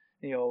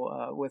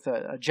with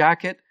a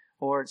jacket,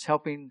 or it's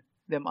helping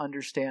them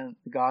understand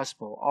the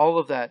gospel. All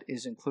of that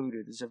is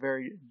included. It's a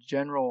very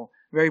general,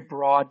 very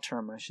broad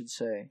term, I should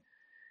say.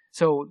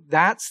 So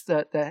that's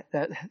the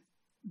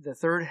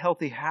third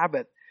healthy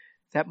habit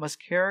that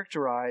must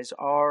characterize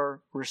our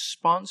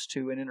response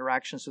to and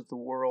interactions with the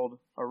world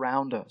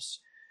around us.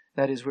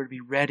 That is, we're to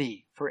be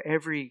ready for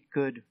every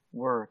good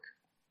work.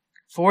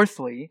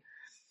 Fourthly,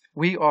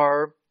 we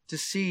are to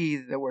see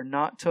that we're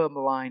not to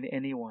malign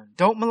anyone.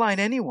 Don't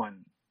malign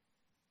anyone.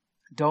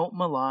 Don't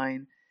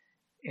malign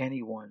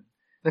anyone.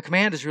 The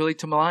command is really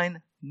to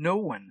malign no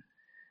one.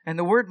 And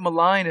the word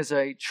malign is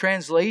a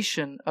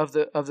translation of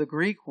the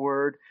Greek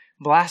word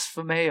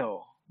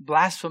blasphemeo.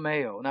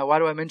 Blasphemeo. Now, why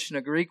do I mention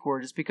a Greek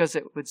word? It's because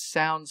it would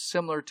sound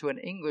similar to an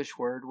English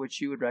word, which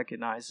you would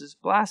recognize as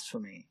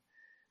blasphemy.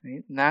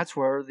 Right? And that's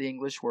where the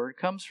English word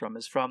comes from,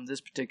 is from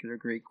this particular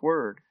Greek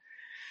word.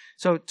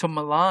 So to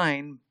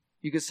malign,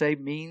 you could say,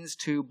 means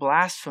to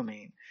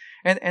blaspheme.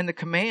 And the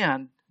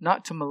command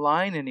not to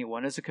malign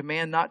anyone is a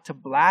command not to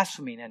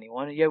blaspheme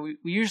anyone. And yet we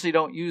usually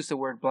don't use the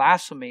word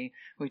blasphemy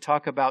when we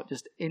talk about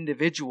just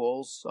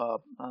individuals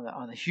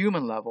on the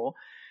human level.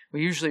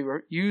 We usually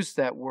use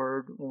that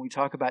word when we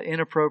talk about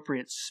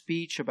inappropriate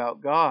speech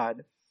about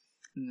God.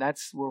 And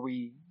that's where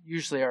we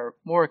usually are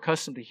more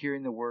accustomed to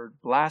hearing the word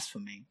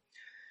blasphemy.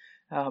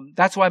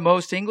 That's why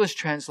most English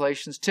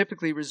translations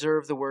typically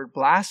reserve the word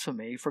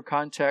blasphemy for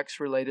context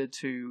related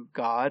to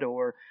God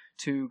or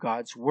to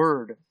God's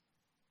Word.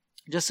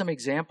 Just some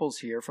examples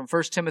here from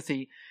 1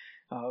 Timothy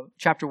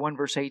chapter 1,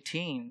 verse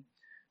 18.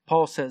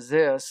 Paul says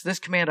this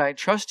command I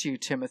entrust to you,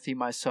 Timothy,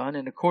 my son,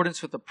 in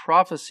accordance with the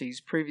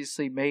prophecies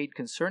previously made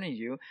concerning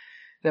you,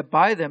 that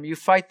by them you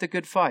fight the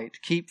good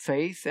fight, keep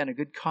faith and a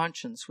good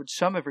conscience, which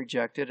some have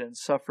rejected and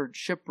suffered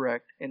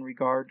shipwreck in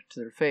regard to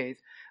their faith.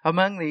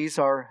 Among these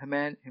are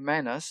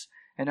Hymenaeus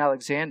and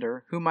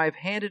Alexander, whom I have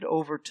handed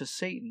over to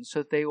Satan, so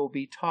that they will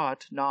be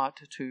taught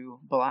not to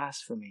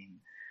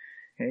blaspheme.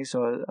 Okay,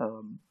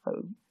 so a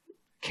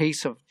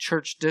case of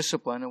church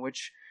discipline in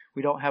which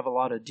we don't have a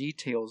lot of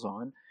details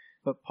on,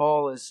 but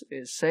Paul is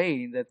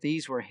saying that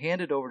these were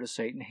handed over to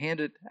Satan,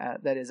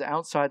 that is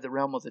outside the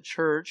realm of the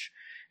church,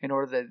 in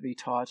order that they be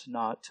taught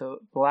not to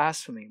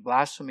blaspheme.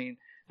 Blaspheming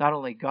not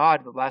only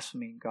God, but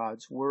blaspheming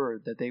God's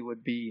word, that they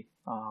would be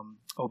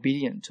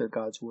obedient to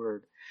God's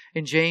word.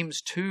 In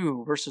James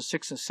 2, verses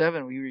 6 and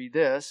 7, we read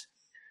this,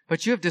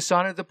 "But you have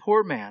dishonored the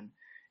poor man.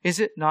 Is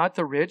it not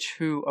the rich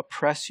who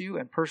oppress you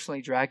and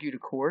personally drag you to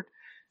court?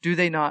 Do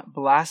they not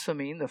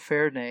blaspheme the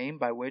fair name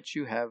by which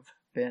you have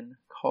been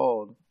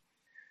called?"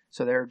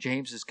 So there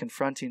James is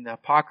confronting the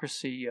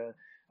hypocrisy, a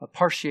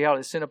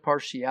partiality, a sin of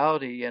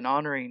partiality, and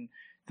honoring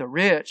the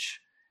rich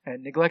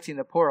and neglecting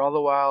the poor, all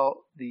the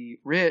while the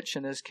rich,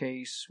 in this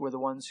case, were the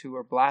ones who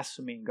were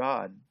blaspheming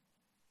God.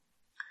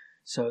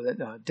 So that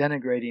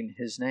denigrating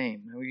His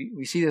name.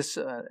 We see this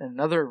in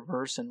another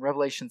verse in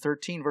Revelation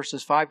 13,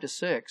 verses 5 to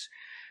 6,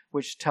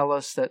 which tell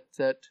us that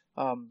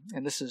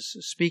and this is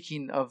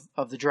speaking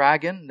of the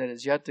dragon that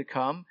is yet to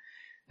come,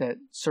 that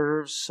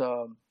serves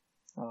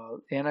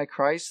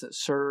Antichrist, that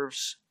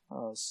serves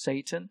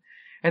Satan.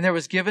 "And there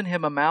was given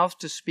him a mouth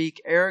to speak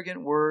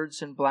arrogant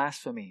words and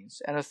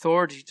blasphemies, and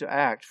authority to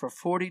act. For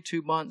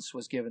 42 months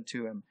was given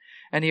to him.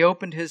 And he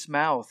opened his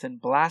mouth in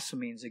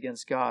blasphemings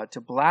against God,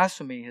 to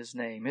blaspheme His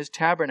name, His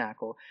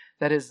tabernacle,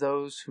 that is,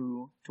 those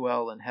who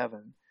dwell in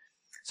heaven."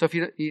 So if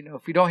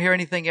you don't hear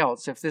anything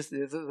else, if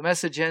the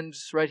message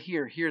ends right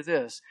here, hear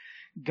this: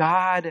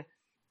 God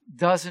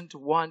doesn't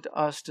want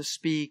us to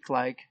speak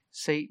like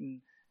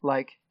Satan,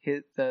 like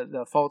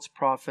the false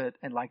prophet,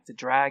 and like the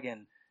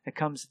dragon that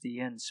comes at the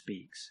end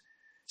speaks.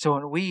 So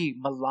when we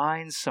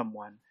malign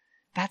someone,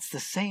 that's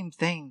the same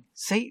thing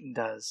Satan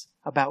does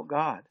about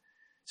God.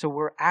 So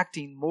we're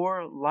acting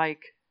more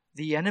like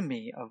the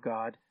enemy of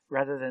God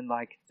rather than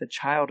like the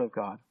child of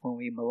God when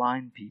we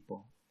malign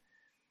people.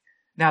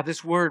 Now,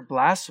 this word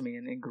blasphemy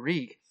in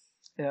Greek,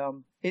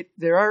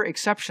 there are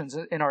exceptions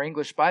in our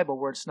English Bible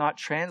where it's not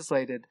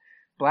translated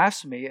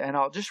blasphemy, and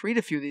I'll just read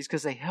a few of these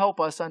because they help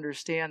us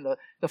understand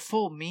the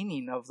full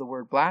meaning of the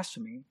word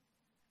blasphemy.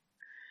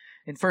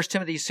 In 1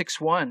 Timothy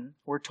 6:1,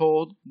 we're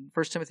told, in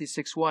 1 Timothy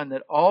 6:1,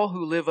 that all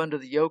who live under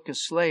the yoke as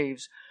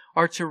slaves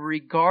are to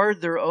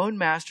regard their own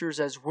masters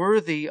as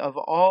worthy of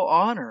all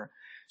honor,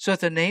 so that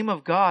the name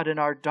of God and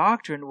our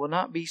doctrine will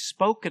not be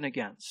spoken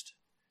against.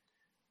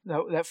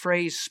 That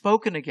phrase,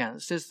 spoken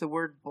against, is the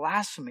word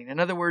blasphemy. In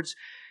other words,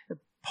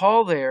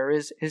 Paul there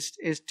is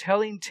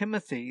telling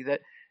Timothy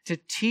that to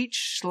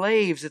teach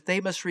slaves that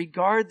they must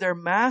regard their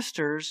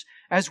masters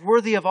as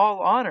worthy of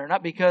all honor,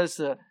 not because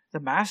the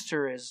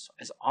master is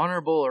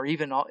honorable or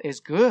even is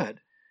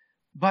good,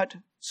 but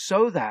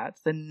so that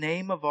the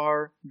name of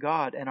our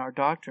God and our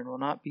doctrine will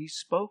not be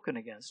spoken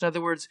against. In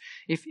other words,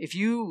 if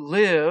you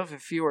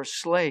were a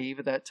slave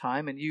at that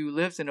time and you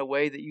lived in a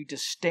way that you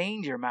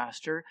disdained your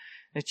master,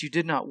 that you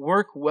did not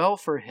work well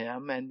for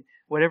him, and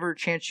whatever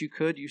chance you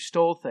could, you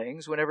stole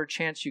things. Whenever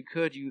chance you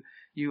could,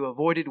 you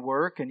avoided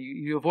work, and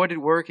you avoided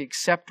work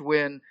except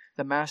when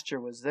the master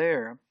was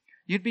there,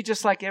 you'd be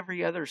just like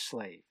every other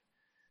slave.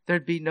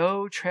 There'd be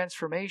no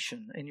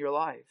transformation in your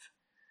life.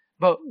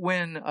 But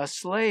when a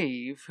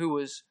slave who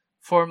was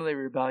formerly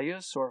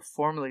rebellious or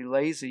formerly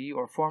lazy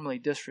or formerly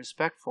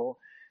disrespectful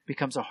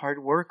becomes a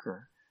hard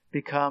worker,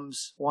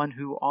 becomes one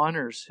who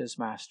honors his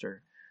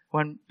master,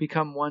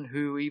 become one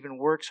who even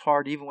works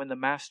hard even when the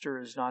master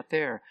is not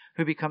there,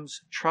 who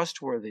becomes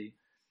trustworthy,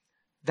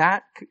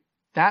 that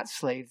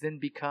slave then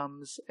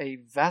becomes a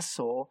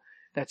vessel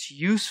that's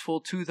useful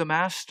to the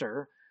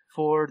master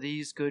for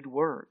these good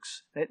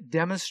works that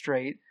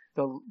demonstrate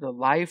the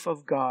life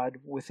of God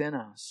within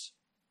us.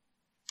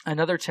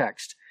 Another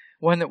text,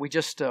 one that we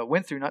just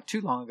went through not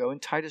too long ago in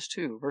Titus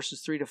 2,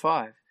 verses 3 to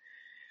 5.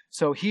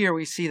 So here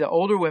we see the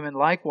older women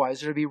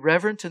likewise are to be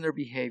reverent in their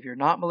behavior,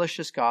 not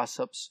malicious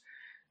gossips,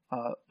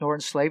 nor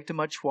enslaved to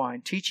much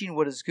wine, teaching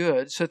what is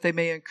good, so that they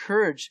may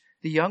encourage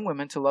the young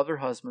women to love their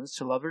husbands,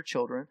 to love their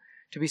children,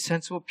 to be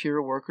sensible,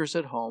 pure, workers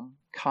at home,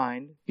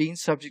 kind, being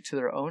subject to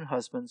their own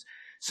husbands,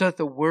 so that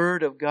the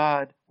word of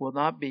God will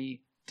not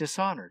be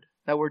dishonored.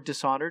 That word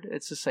dishonored,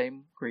 it's the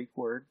same Greek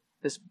word,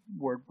 this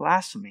word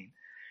blasphemy.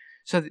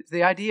 So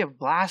the idea of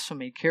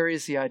blasphemy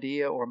carries the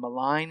idea, or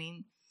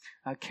maligning,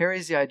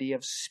 carries the idea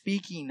of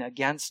speaking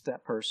against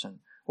that person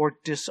or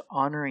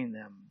dishonoring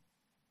them.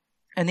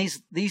 And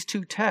these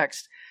two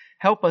texts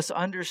help us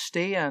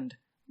understand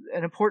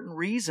an important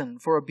reason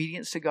for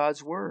obedience to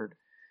God's word.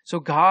 So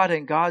God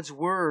and God's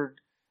word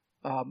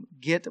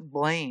get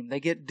blamed, they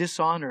get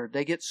dishonored,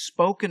 they get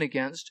spoken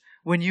against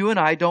when you and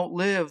I don't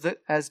live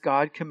as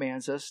God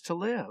commands us to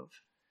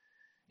live.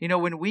 You know,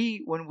 when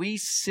we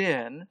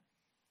sin,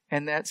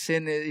 and that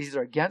sin is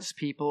either against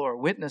people or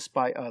witnessed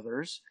by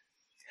others,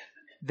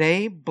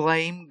 they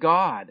blame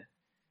God,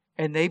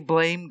 and they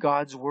blame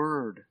God's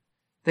word.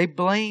 They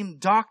blame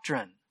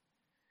doctrine.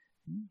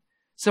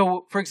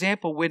 So, for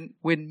example, when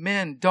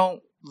men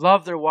don't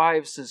love their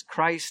wives as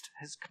Christ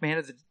has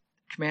commanded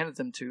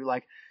them to,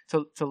 like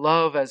to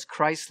love as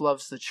Christ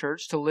loves the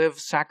church, to live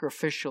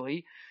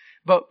sacrificially.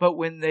 But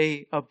when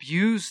they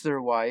abuse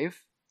their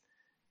wife,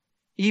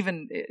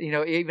 even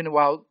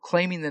while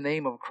claiming the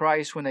name of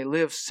Christ, when they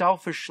live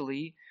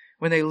selfishly,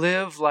 when they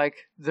live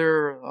like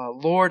they're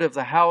Lord of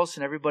the house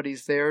and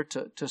everybody's there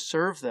to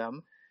serve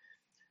them,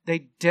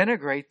 they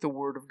denigrate the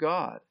Word of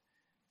God.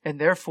 And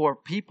therefore,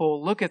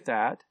 people look at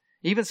that,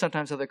 even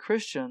sometimes other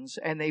Christians,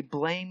 and they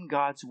blame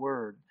God's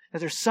Word. That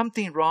there's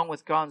something wrong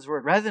with God's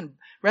Word. Rather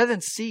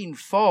than seeing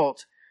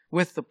fault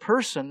with the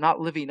person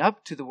not living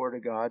up to the Word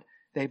of God,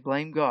 they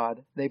blame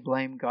God. They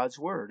blame God's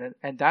Word.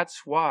 And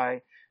that's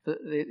why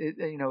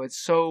it's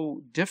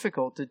so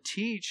difficult to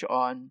teach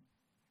on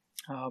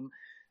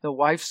the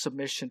wife's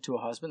submission to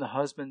a husband, the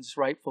husband's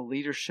rightful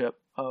leadership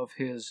of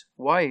his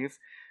wife,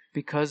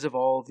 because of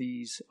all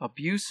these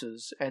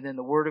abuses. And then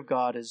the Word of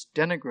God is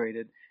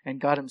denigrated, and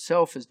God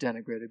Himself is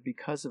denigrated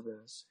because of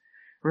this.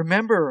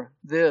 Remember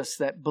this,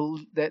 that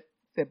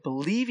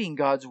believing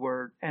God's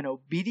Word and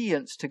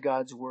obedience to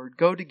God's Word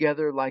go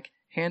together like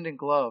hand in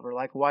glove, or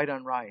like white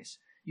on rice.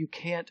 You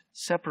can't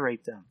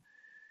separate them.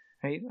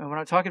 Right? And when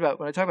I talk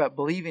about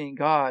believing in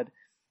God,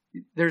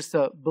 there's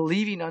the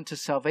believing unto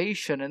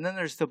salvation, and then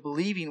there's the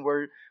believing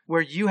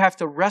where you have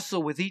to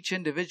wrestle with each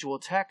individual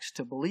text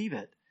to believe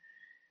it.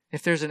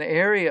 If there's an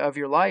area of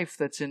your life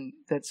that's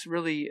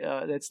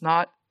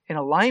not in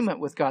alignment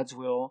with God's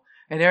will,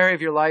 an area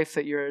of your life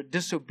that you're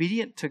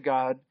disobedient to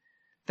God,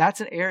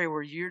 that's an area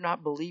where you're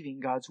not believing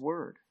God's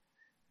Word.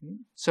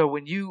 So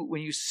when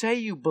you say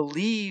you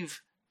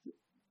believe,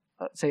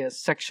 say, a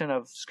section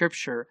of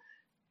Scripture,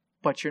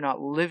 but you're not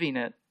living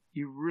it,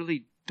 you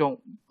really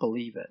don't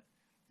believe it.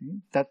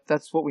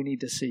 That's what we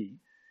need to see.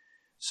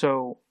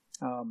 So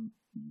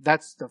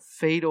that's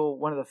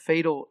one of the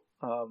fatal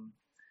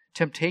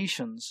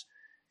temptations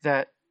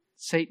that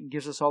Satan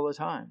gives us all the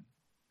time.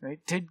 Right?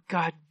 Did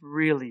God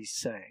really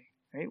say?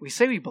 Right? We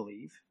say we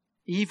believe.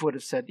 Eve would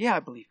have said, "Yeah, I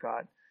believe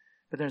God."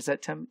 But there's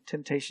that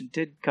temptation.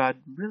 Did God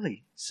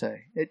really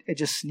say? It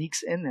just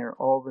sneaks in there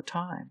all the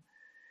time.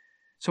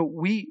 So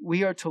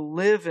we are to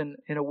live in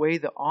a way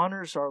that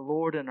honors our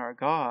Lord and our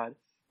God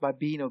by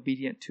being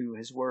obedient to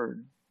His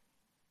Word.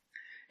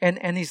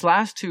 And these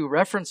last two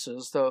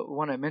references, the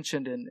one I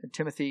mentioned in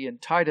Timothy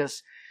and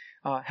Titus,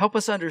 help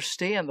us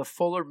understand the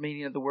fuller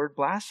meaning of the word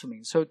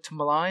blaspheming. So to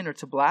malign or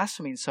to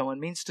blaspheme someone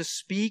means to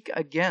speak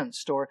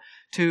against or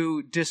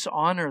to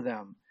dishonor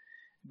them.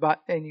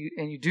 And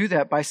you do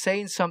that by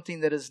saying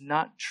something that is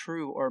not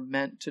true or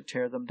meant to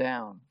tear them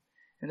down.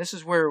 And this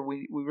is where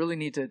we really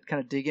need to kind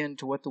of dig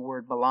into what the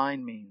word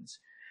malign means.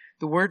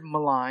 The word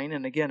malign,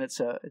 and again it's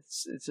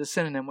a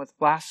synonym with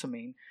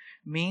blaspheming,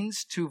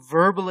 means to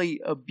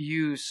verbally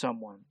abuse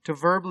someone. To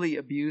verbally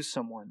abuse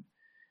someone.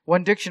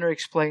 One dictionary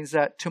explains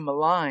that to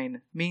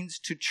malign means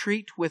to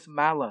treat with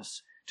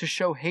malice, to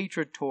show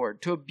hatred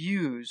toward, to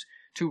abuse,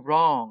 to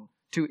wrong,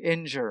 to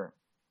injure.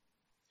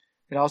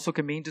 It also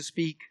can mean to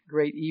speak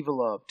great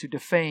evil of, to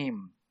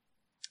defame,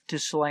 to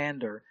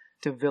slander,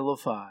 to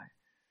vilify.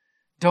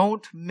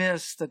 Don't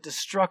miss the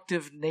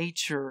destructive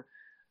nature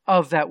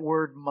of that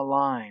word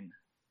malign.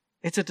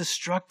 It's a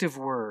destructive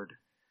word.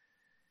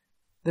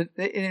 And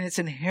it's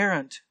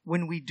inherent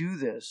when we do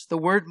this. The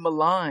word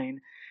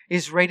malign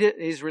is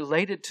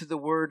related to the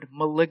word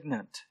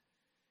malignant.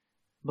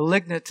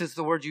 Malignant is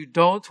the word you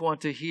don't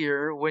want to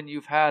hear when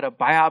you've had a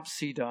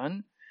biopsy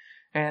done.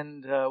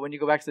 And when you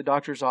go back to the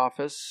doctor's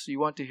office, you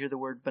want to hear the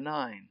word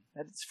benign.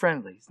 It's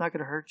friendly. It's not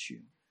going to hurt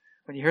you.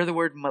 When you hear the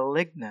word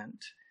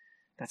malignant,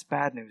 that's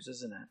bad news,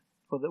 isn't it?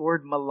 Well, the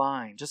word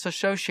malign, just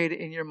associate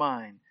it in your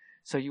mind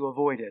so you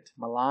avoid it.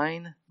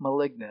 Malign,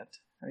 malignant.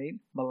 Right?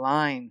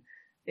 Malign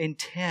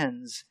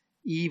intends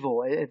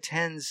evil. It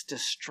intends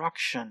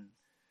destruction.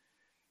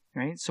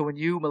 Right? So when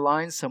you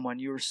malign someone,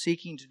 you are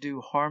seeking to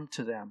do harm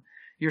to them.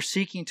 You're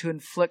seeking to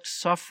inflict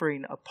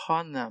suffering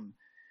upon them.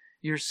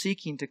 You're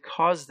seeking to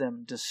cause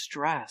them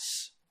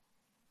distress.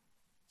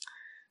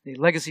 The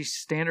Legacy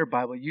Standard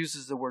Bible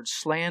uses the word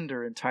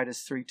slander in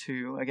Titus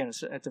 3:2. Again,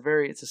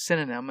 it's a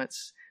synonym.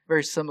 It's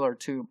very similar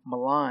to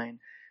malign,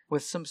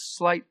 with some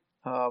slight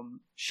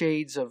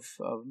shades of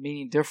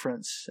meaning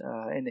difference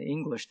in the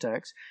English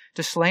text.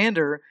 To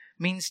slander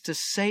means to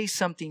say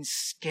something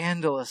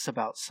scandalous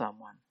about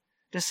someone.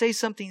 To say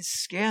something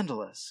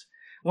scandalous.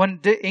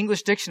 One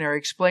English dictionary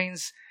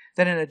explains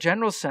that in a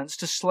general sense,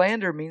 to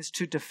slander means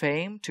to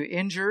defame, to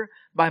injure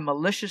by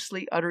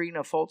maliciously uttering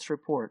a false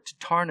report, to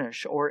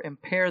tarnish or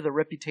impair the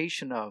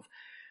reputation of,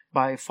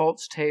 by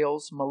false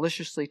tales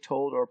maliciously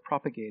told or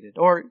propagated.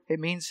 Or it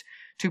means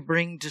to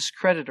bring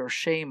discredit or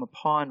shame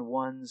upon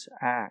one's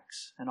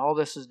acts. And all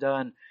this is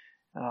done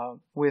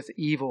with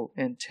evil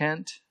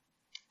intent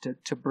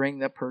to bring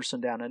that person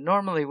down. And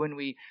normally when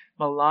we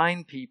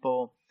malign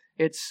people,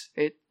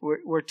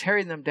 we're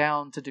tearing them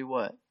down to do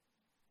what?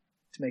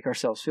 To make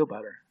ourselves feel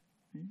better.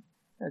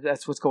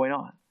 That's what's going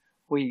on.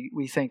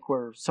 We think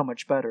we're so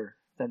much better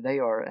than they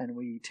are, and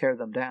we tear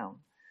them down.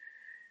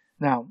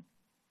 Now,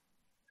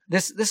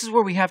 this is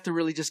where we have to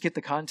really just get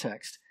the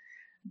context.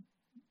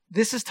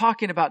 this is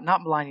talking about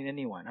not maligning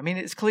anyone. I mean,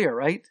 it's clear,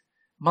 right?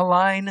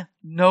 Malign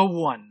no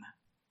one.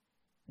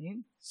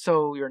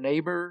 So your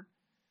neighbor,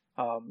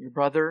 your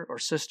brother or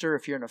sister,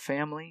 if you're in a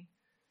family,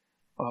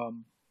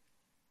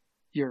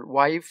 your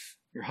wife,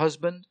 your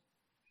husband,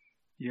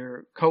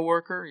 your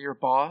coworker, your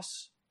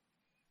boss,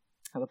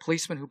 the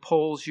policeman who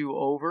pulls you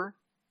over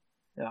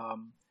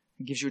and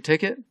gives you a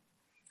ticket,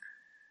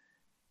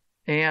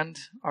 and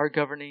our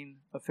governing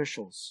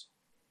officials.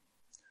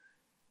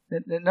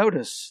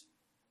 Notice,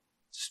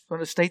 just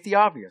want to state the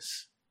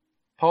obvious.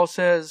 Paul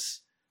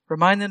says,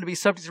 remind them to be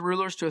subject to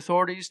rulers, to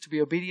authorities, to be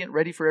obedient,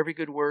 ready for every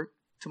good work,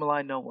 to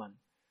malign no one.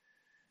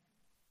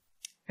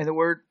 And the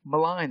word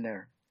malign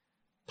there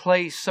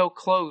plays so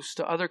close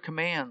to other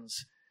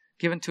commands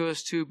given to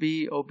us to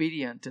be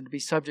obedient and to be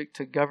subject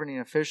to governing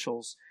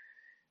officials.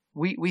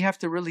 We have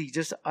to really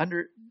just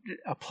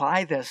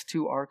apply this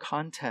to our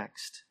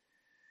context.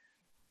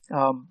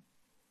 The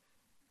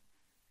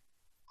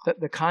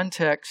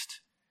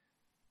context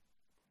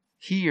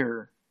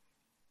here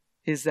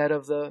is that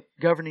of the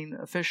governing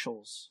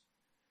officials.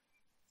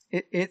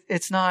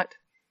 It's not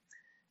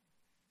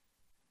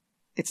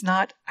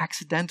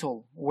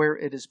accidental where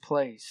it is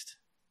placed.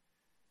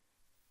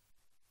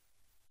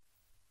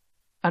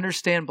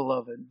 Understand,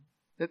 beloved,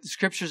 that the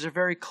Scriptures are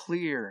very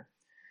clear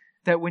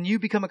that when you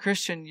become a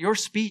Christian, your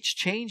speech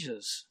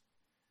changes,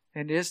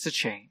 and is to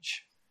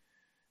change.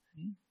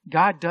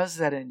 God does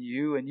that in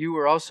you, and you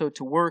are also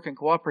to work and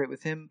cooperate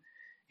with Him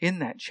in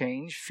that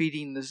change,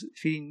 feeding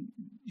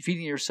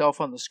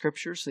yourself on the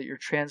Scriptures so that you're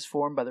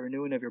transformed by the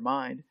renewing of your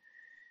mind.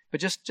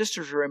 But just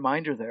as a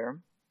reminder there,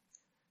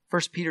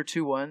 1 Peter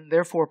 2:1,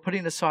 therefore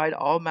putting aside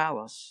all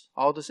malice,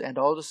 all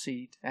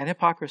deceit, and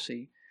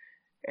hypocrisy,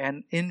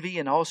 and envy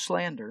and all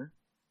slander.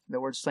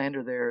 The word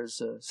slander there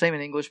is same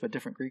in English but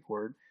different Greek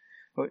word.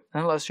 But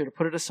nonetheless, you're to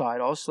put it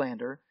aside, all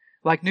slander.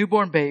 Like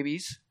newborn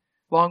babies,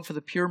 long for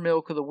the pure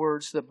milk of the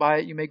word, so that by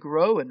it you may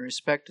grow in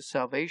respect to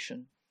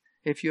salvation,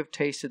 if you have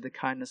tasted the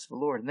kindness of the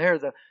Lord. And there,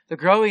 the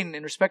growing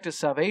in respect to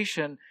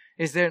salvation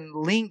is then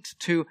linked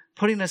to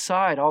putting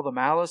aside all the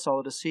malice, all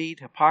the deceit,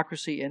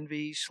 hypocrisy,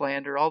 envy,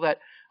 slander, all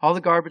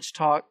the garbage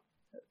talk,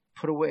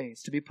 put away.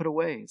 It's to be put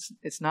away.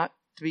 It's not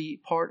to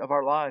be part of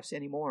our lives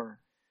anymore.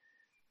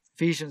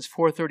 Ephesians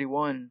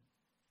 4:31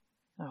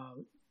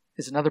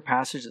 is another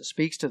passage that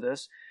speaks to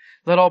this.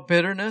 Let all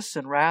bitterness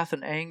and wrath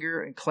and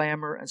anger and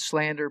clamor and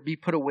slander be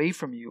put away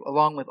from you,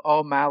 along with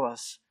all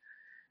malice.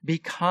 Be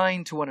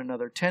kind to one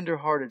another,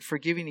 tender-hearted,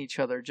 forgiving each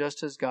other,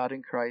 just as God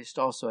in Christ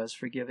also has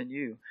forgiven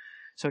you.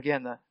 So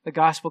again, the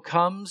gospel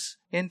comes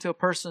into a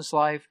person's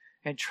life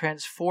and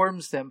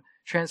transforms them,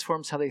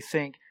 transforms how they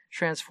think,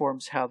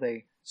 transforms how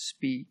they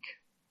speak.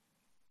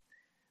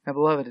 Now,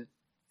 beloved,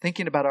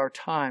 thinking about our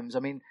times, I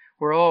mean,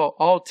 we're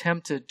all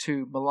tempted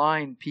to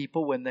malign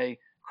people when they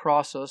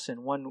cross us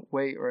in one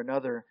way or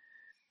another.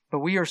 But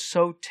we are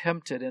so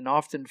tempted and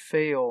often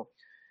fail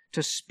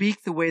to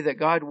speak the way that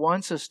God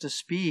wants us to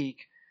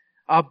speak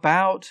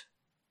about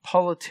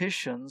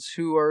politicians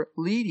who are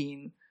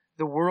leading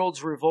the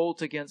world's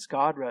revolt against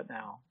God right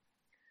now.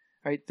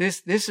 Right?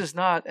 This is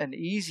not an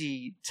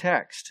easy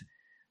text,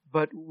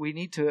 but we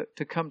need to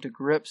come to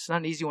grips. It's not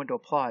an easy one to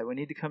apply. We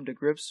need to come to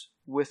grips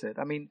with it.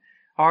 I mean,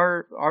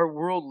 our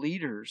world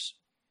leaders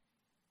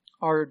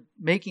are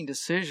making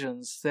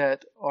decisions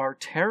that are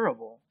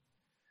terrible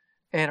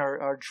and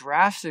are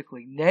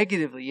drastically,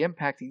 negatively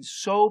impacting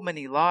so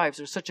many lives.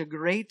 There's such a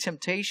great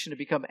temptation to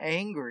become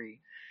angry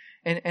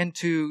and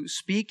to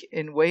speak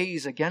in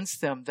ways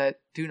against them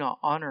that do not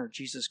honor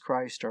Jesus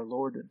Christ our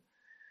Lord.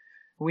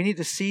 We need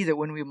to see that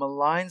when we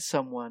malign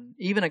someone,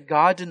 even a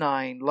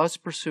God-denying,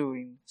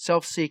 lust-pursuing,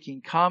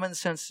 self-seeking,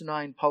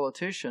 common-sense-denying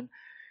politician,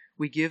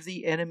 we give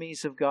the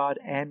enemies of God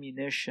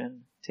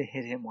ammunition to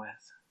hit him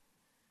with.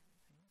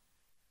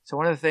 So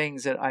one of the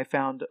things that I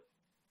found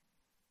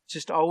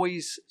just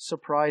always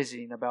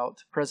surprising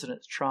about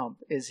President Trump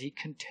is he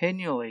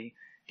continually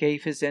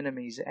gave his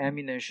enemies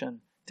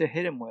ammunition to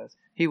hit him with.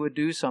 He would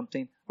do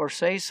something or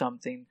say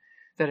something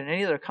that in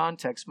any other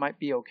context might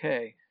be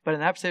okay. But in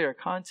that particular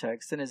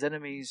context, then his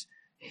enemies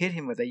hit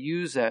him with. They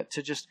use that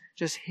to just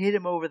hit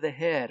him over the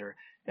head, or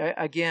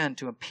again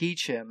to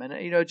impeach him. And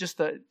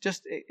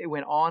it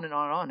went on and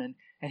on and on.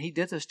 And he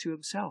did this to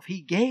himself.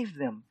 He gave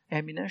them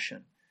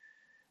ammunition.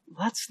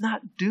 Let's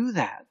not do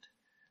that.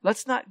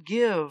 Let's not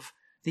give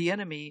the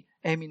enemy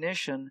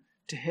ammunition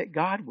to hit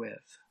God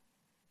with.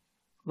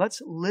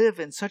 Let's live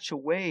in such a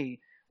way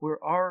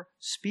where our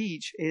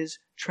speech is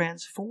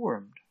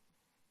transformed.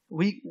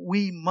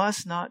 We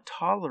must not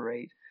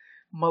tolerate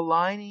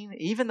maligning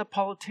even the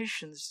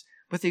politicians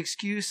with the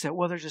excuse that,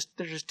 well, they're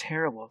just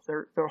terrible.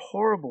 They're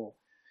horrible.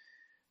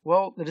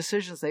 Well, the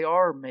decisions they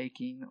are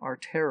making are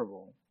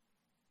terrible.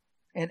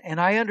 And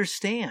I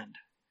understand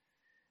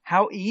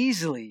how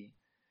easily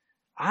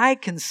I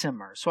can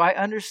simmer. So I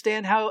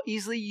understand how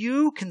easily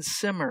you can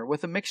simmer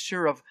with a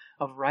mixture of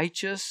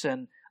righteous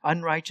and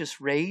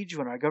unrighteous rage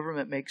when our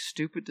government makes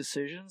stupid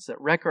decisions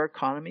that wreck our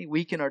economy,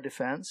 weaken our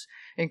defense,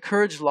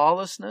 encourage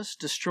lawlessness,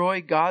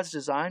 destroy God's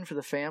design for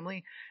the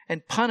family,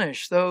 and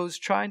punish those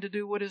trying to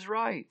do what is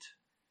right.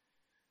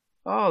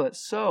 Oh,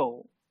 that's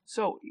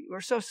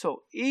we're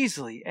so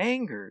easily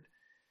angered.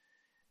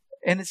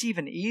 And it's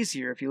even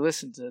easier if you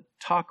listen to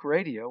talk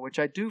radio, which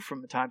I do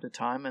from time to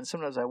time, and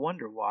sometimes I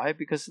wonder why,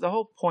 because the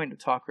whole point of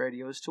talk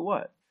radio is to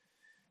what?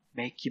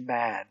 Make you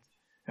mad,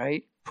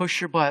 right? Push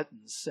your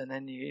buttons, and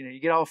then you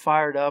get all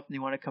fired up, and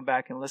you want to come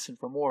back and listen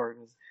for more. A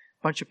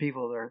bunch of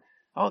people that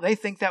are, they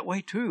think that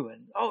way too,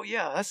 and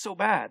yeah, that's so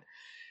bad.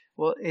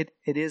 Well, it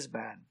is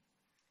bad.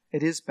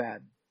 It is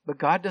bad. But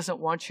God doesn't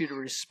want you to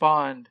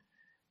respond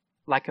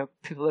like a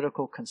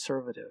political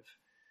conservative,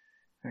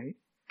 right?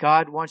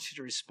 God wants you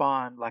to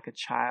respond like a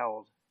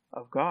child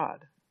of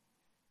God.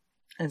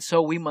 And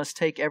so we must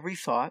take every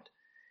thought,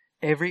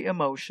 every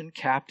emotion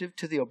captive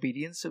to the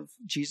obedience of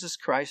Jesus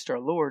Christ our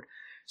Lord,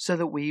 so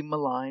that we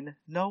malign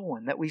no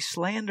one, that we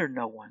slander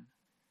no one.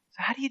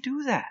 So how do you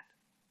do that?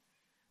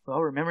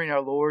 Well, remembering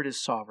our Lord is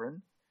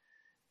sovereign,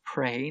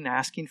 praying,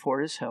 asking for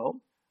His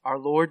help. Our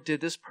Lord did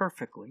this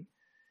perfectly.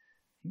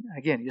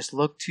 Again, just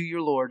look to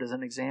your Lord as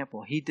an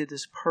example. He did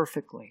this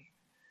perfectly.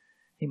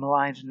 He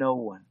maligned no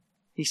one.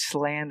 He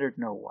slandered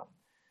no one,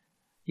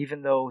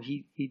 even though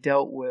he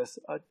dealt with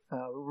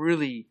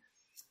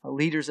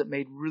leaders that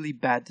made really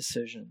bad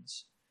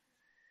decisions.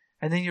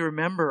 And then you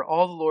remember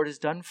all the Lord has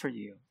done for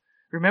you.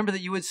 Remember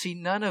that you would see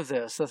none of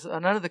this,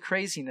 none of the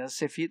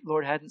craziness, if the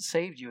Lord hadn't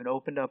saved you and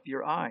opened up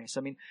your eyes.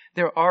 I mean,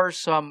 there are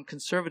some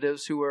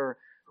conservatives who are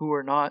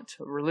not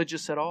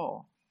religious at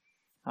all.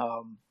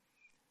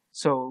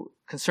 So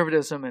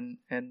conservatism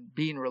and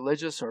being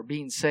religious or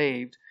being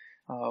saved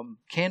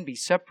can be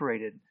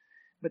separated.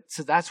 But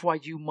so that's why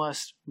you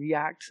must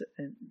react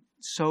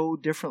so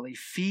differently.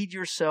 Feed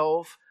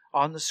yourself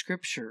on the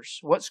Scriptures.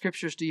 What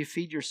Scriptures do you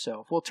feed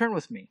yourself? Well, turn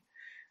with me.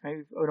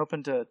 I would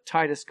open to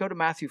Titus. Go to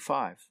Matthew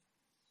 5.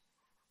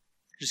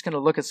 Just going to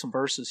look at some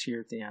verses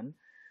here at the end.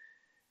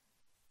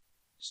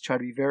 Just try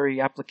to be very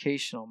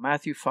applicational.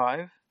 Matthew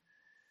 5.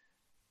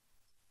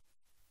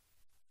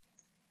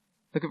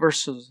 Look at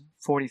verses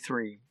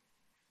 43.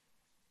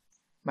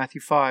 Matthew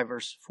 5,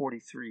 verse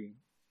 43.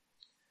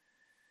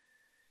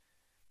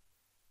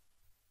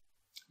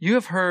 You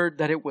have heard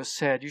that it was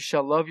said, you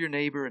shall love your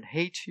neighbor and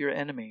hate your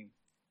enemy.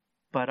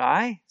 But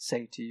I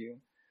say to you,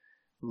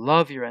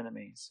 love your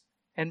enemies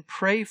and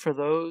pray for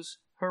those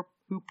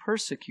who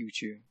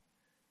persecute you.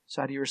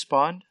 So how do you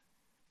respond?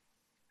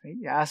 Right?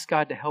 You ask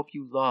God to help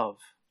you love.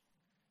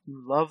 You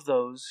love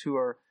those who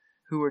are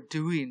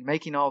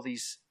making all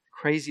these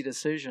crazy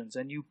decisions,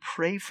 and you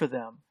pray for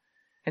them.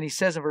 And he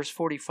says in verse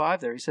 45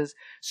 there, he says,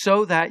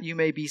 so that you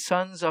may be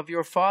sons of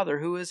your Father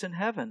who is in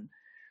heaven.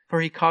 For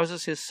He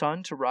causes His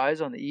sun to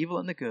rise on the evil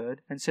and the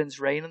good, and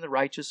sends rain on the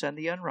righteous and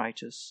the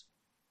unrighteous.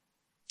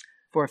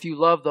 For if you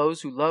love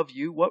those who love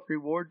you, what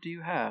reward do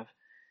you have?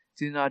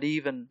 Do not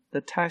even the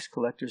tax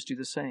collectors do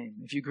the same?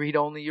 If you greet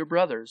only your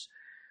brothers,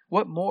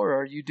 what more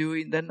are you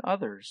doing than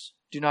others?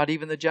 Do not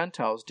even the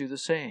Gentiles do the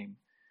same?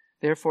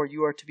 Therefore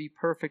you are to be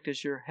perfect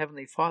as your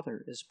heavenly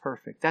Father is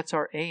perfect. That's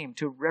our aim,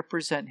 to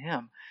represent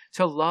Him,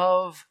 to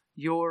love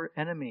your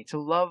enemy, to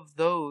love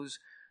those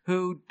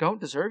who don't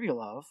deserve your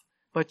love,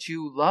 but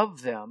you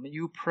love them,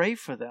 you pray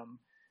for them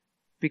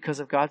because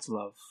of God's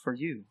love for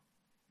you,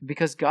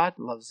 because God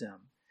loves them.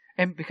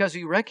 And because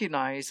we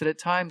recognize that at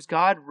times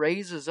God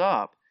raises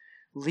up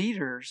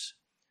leaders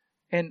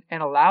and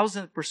allows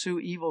them to pursue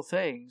evil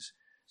things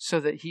so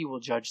that He will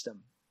judge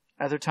them.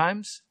 Other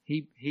times,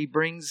 He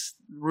brings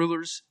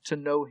rulers to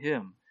know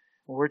Him.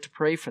 We're to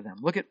pray for them.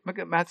 Look at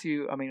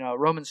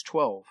Romans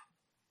 12.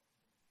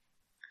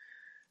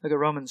 Look at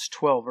Romans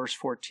 12, verse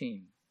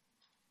 14.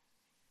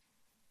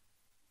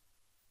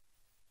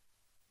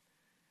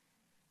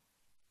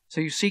 So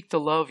you seek to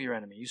love your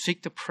enemy. You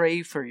seek to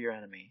pray for your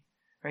enemy,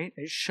 right?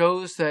 It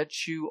shows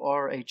that you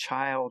are a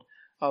child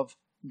of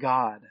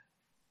God.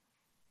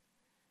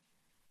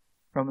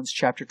 Romans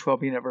chapter 12,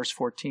 beginning at verse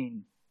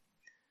 14.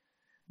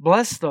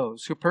 Bless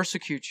those who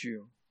persecute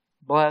you.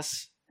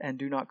 Bless and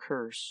do not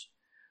curse.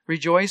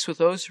 Rejoice with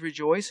those who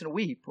rejoice and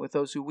weep with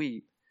those who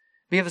weep.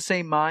 Be of the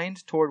same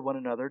mind toward one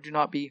another. Do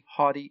not be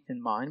haughty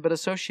in mind, but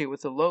associate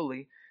with the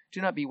lowly.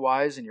 Do not be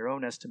wise in your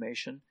own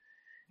estimation.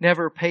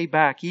 Never pay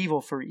back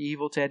evil for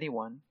evil to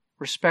anyone.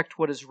 Respect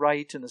what is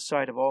right in the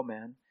sight of all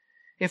men.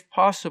 If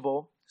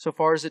possible, so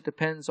far as it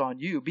depends on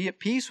you, be at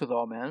peace with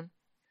all men.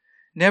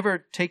 Never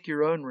take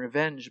your own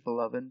revenge,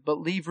 beloved, but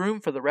leave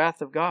room for the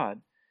wrath of God.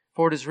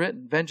 For it is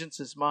written, vengeance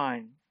is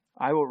mine,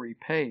 I will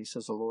repay,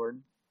 says the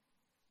Lord.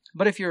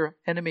 But if your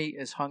enemy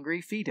is hungry,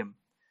 feed him.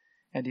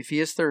 And if he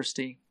is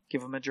thirsty,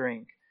 give him a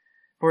drink.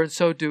 For in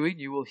so doing,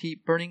 you will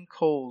heap burning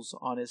coals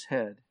on his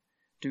head.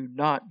 Do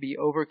not be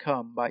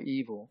overcome by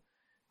evil,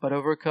 but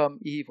overcome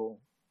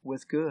evil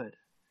with good.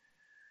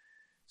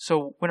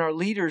 So when our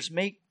leaders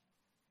make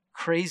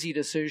crazy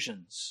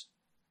decisions,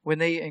 when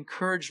they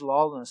encourage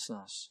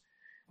lawlessness,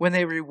 when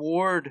they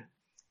reward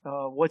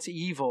what's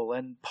evil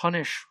and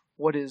punish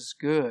what is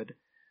good,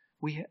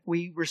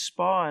 we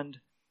respond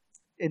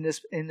in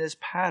this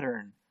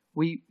pattern.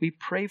 We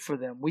pray for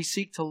them. We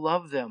seek to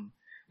love them.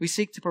 We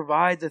seek to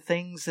provide the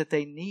things that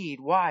they need.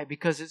 Why?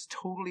 Because it's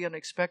totally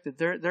unexpected.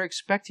 They're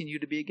expecting you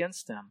to be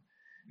against them.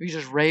 You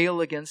just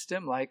rail against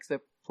them like the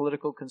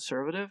political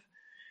conservative.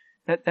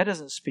 That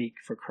doesn't speak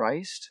for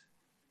Christ.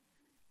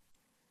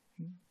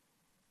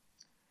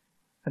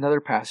 Another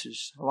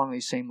passage along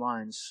these same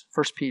lines.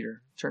 1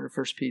 Peter. Turn to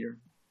 1 Peter.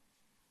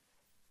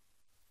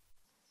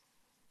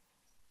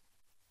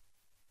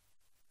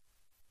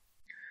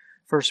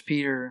 1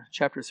 Peter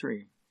chapter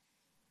 3.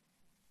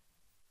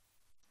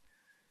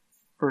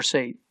 Verse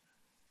 8.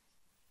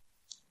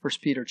 1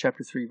 Peter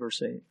chapter 3,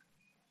 verse 8.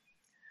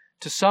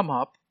 To sum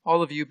up,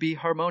 all of you be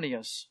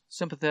harmonious,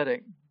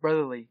 sympathetic,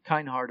 brotherly,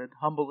 kind-hearted,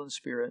 humble in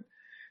spirit,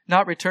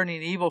 not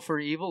returning evil for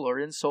evil or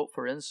insult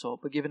for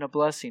insult, but giving a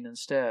blessing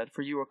instead.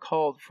 For you are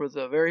called for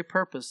the very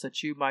purpose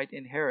that you might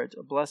inherit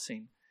a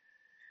blessing.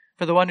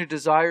 For the one who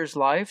desires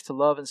life, to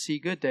love and see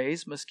good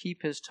days, must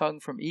keep his tongue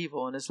from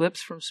evil and his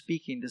lips from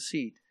speaking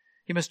deceit.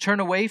 He must turn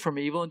away from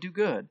evil and do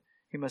good.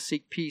 He must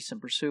seek peace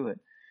and pursue it.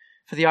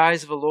 For the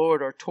eyes of the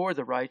Lord are toward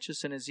the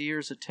righteous, and his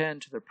ears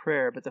attend to their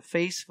prayer, but the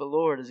face of the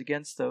Lord is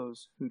against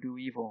those who do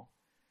evil.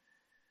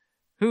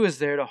 Who is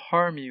there to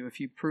harm you if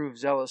you prove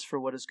zealous for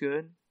what is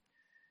good?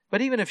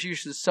 But even if you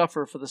should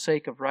suffer for the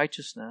sake of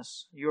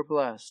righteousness, you are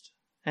blessed.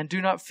 And do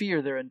not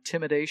fear their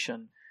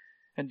intimidation,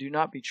 and do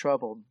not be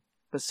troubled,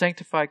 but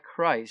sanctify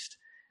Christ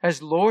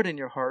as Lord in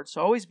your hearts,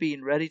 always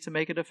being ready to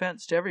make a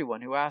defense to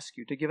everyone who asks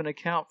you to give an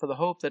account for the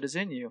hope that is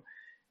in you,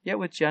 yet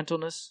with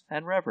gentleness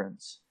and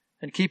reverence.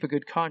 And keep a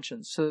good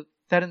conscience, so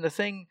that in the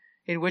thing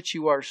in which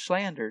you are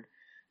slandered,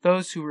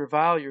 those who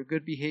revile your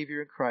good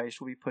behavior in Christ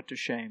will be put to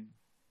shame.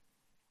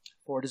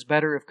 For it is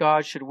better if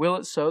God should will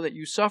it so that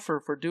you suffer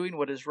for doing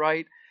what is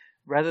right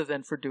rather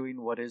than for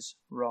doing what is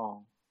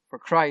wrong. For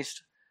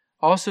Christ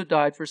also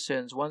died for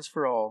sins once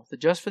for all, the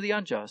just for the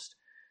unjust,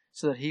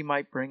 so that he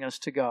might bring us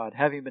to God,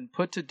 having been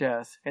put to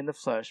death in the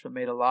flesh, but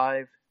made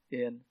alive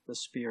in the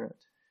Spirit,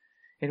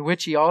 in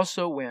which he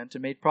also went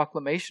and made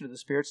proclamation to the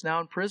spirits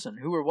now in prison,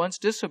 who were once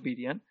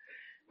disobedient,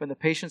 when the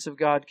patience of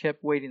God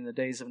kept waiting the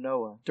days of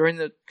Noah, during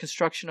the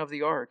construction of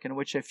the ark, in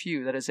which a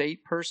few, that is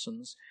 8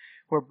 persons,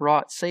 were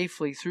brought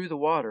safely through the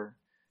water.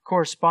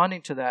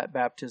 Corresponding to that,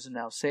 baptism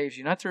now saves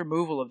you, not the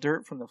removal of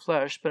dirt from the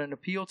flesh, but an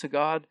appeal to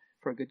God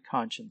for a good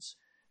conscience,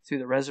 through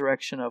the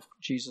resurrection of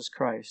Jesus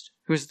Christ,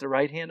 who is at the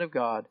right hand of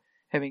God,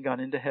 having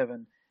gone into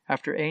heaven,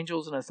 after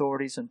angels and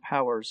authorities and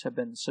powers have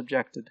been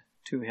subjected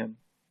to him.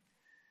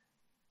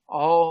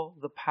 All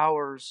the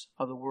powers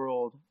of the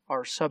world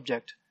are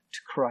subject to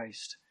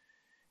Christ.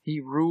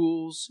 He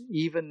rules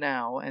even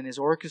now and is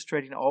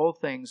orchestrating all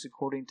things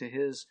according to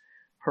his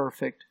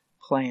perfect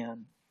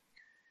plan.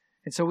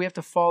 And so we have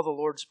to follow the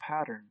Lord's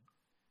pattern,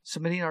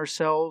 submitting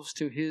ourselves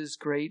to his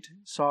great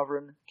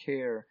sovereign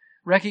care,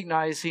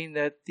 recognizing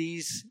that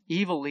these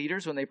evil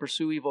leaders, when they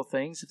pursue evil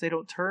things, if they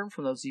don't turn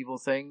from those evil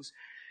things,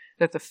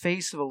 that the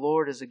face of the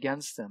Lord is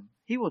against them.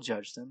 He will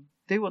judge them.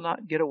 They will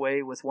not get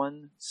away with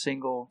one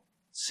single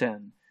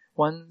sin,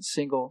 one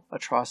single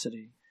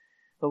atrocity.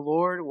 The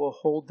Lord will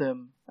hold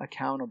them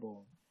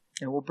accountable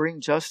and will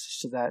bring justice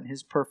to that in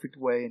his perfect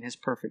way and his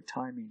perfect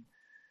timing.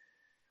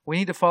 We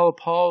need to follow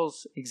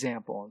Paul's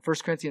example. In 1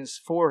 Corinthians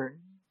 4,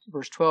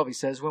 verse 12, he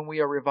says, when we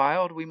are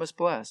reviled, we must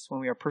bless. When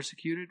we are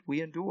persecuted,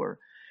 we endure.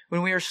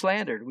 When we are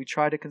slandered, we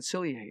try to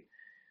conciliate.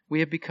 We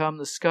have become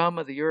the scum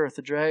of the earth,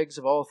 the dregs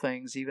of all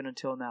things, even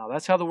until now.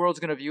 That's how the world's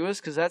going to view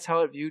us, because that's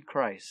how it viewed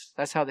Christ.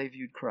 That's how they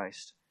viewed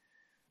Christ.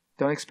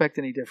 Don't expect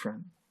any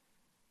different.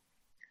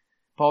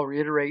 Paul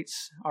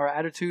reiterates our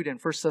attitude in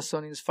 1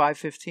 Thessalonians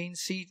 5:15.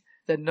 See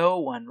that no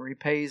one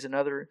repays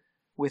another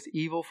with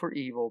evil for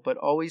evil, but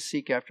always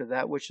seek after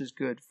that which is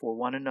good for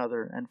one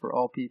another and for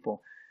all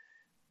people.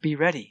 Be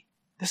ready.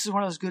 This is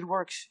one of those good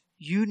works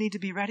you need to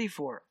be ready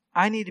for.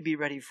 I need to be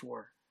ready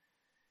for.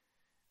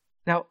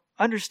 Now,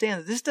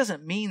 understand that this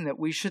doesn't mean that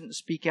we shouldn't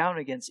speak out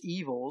against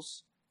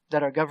evils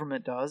that our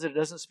government does. It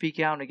doesn't speak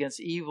out against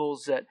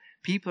evils that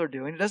people are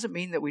doing. It doesn't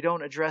mean that we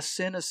don't address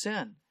sin as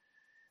sin.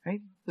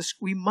 Right?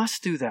 We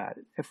must do that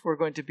if we're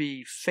going to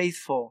be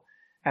faithful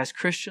as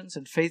Christians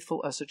and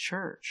faithful as a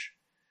church.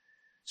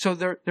 So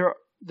there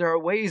are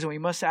ways, and we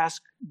must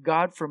ask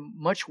God for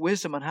much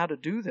wisdom on how to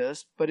do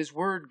this, but his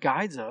word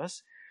guides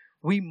us.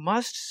 We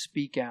must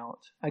speak out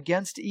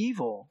against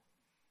evil.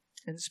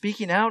 And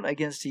speaking out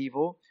against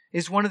evil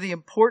is one of the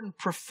important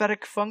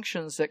prophetic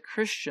functions that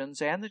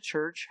Christians and the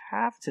church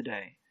have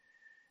today.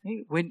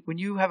 When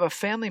you have a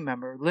family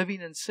member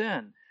living in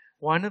sin,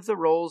 one of the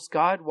roles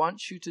God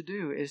wants you to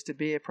do is to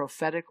be a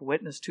prophetic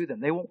witness to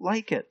them. They won't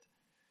like it,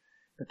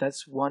 but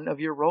that's one of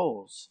your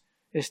roles,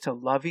 is to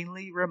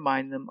lovingly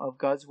remind them of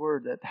God's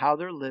word, that how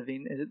they're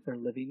living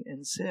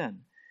in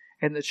sin.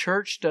 And the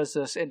church does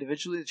this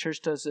individually, the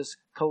church does this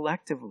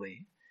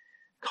collectively,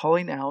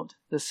 calling out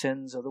the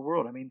sins of the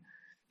world. I mean,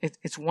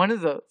 it's one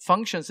of the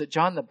functions that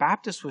John the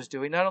Baptist was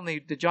doing. Not only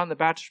did John the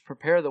Baptist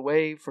prepare the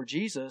way for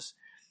Jesus,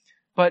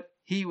 but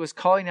he was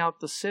calling out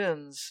the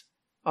sins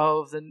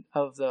of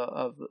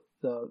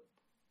the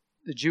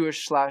the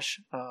Jewish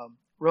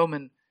 /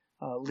 Roman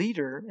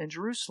leader in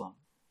Jerusalem.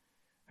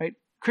 Right?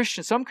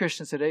 Some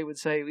Christians today would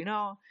say,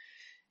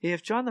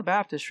 if John the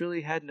Baptist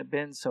really hadn't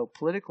been so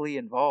politically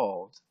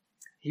involved,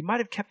 he might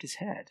have kept his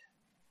head.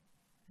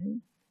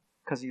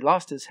 Because he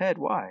lost his head.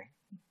 Why?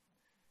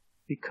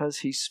 Because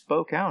he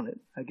spoke out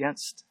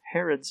against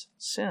Herod's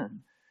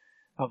sin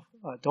of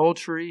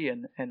adultery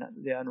and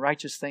the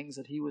unrighteous things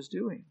that he was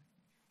doing.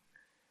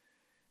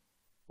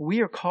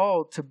 We are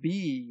called to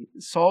be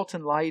salt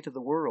and light of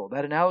the world.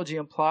 That analogy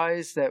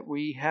implies that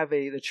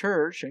the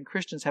church and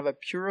Christians have a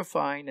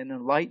purifying and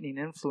enlightening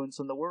influence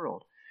in the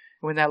world.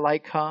 And when that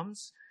light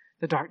comes,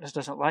 the darkness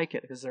doesn't like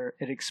it because it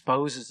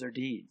exposes their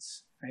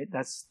deeds. Right?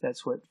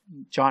 That's what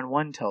John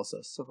 1 tells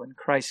us. So when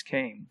Christ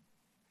came,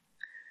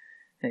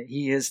 that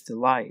He is the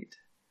light.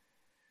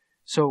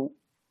 So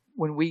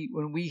when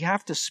we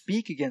have to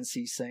speak against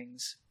these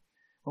things,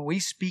 when we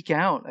speak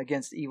out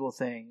against evil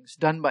things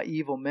done by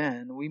evil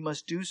men, we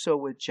must do so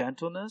with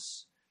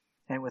gentleness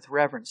and with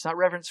reverence. Not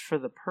reverence for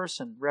the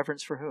person,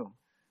 reverence for whom?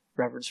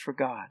 Reverence for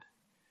God.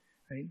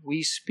 Right?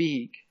 We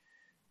speak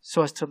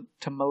so as to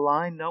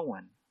malign no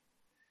one.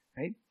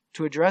 Right?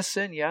 To address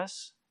sin,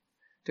 yes.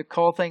 To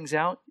call things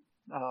out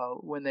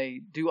when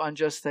they do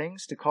unjust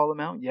things, to call them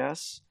out,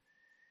 yes.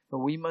 But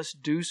we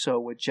must do so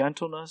with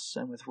gentleness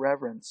and with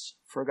reverence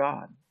for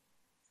God.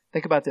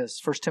 Think about this,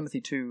 1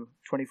 Timothy 2,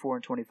 24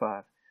 and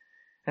 25.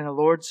 And the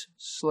Lord's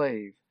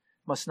slave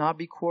must not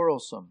be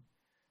quarrelsome,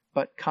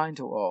 but kind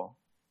to all,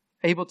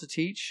 able to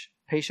teach,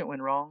 patient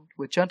when wronged,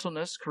 with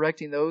gentleness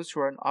correcting those who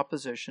are in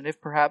opposition,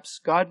 if perhaps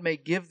God may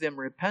give them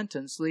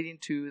repentance leading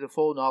to the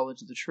full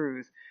knowledge of the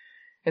truth,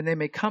 and they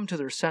may come to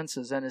their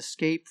senses and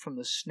escape from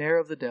the snare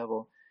of the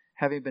devil,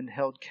 having been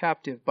held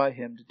captive by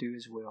him to do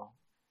His will.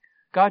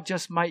 God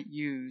just might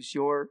use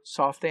your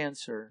soft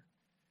answer,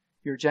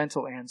 your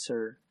gentle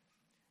answer,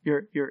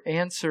 your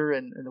answer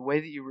and the way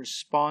that you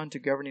respond to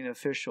governing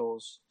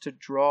officials to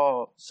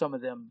draw some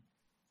of them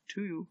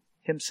to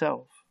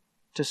Himself,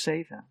 to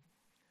save them.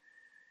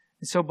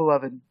 And so,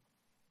 beloved,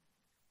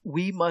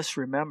 we must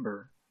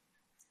remember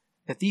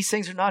that these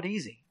things are not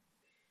easy.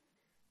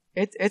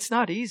 It's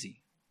not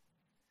easy.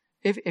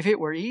 If it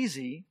were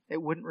easy,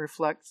 it wouldn't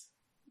reflect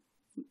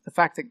the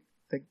fact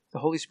that the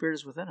Holy Spirit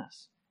is within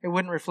us. It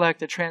wouldn't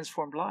reflect a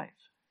transformed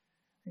life.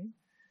 Okay?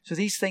 So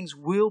these things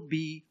will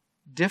be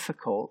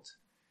difficult,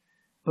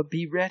 but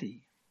be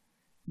ready.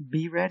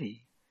 Be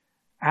ready.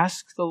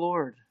 Ask the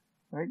Lord,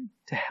 right,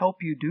 to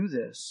help you do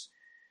this.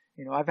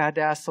 I've had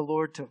to ask the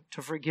Lord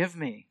to forgive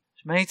me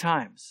many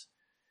times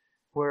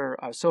where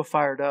I was so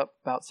fired up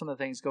about some of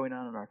the things going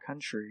on in our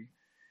country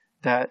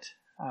that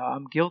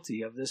I'm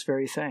guilty of this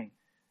very thing.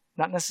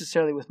 Not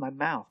necessarily with my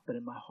mouth, but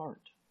in my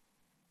heart.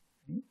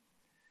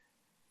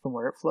 From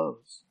where it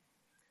flows.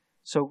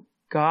 So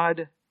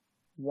God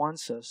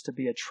wants us to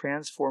be a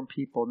transformed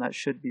people, and that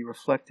should be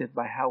reflected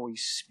by how we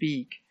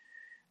speak,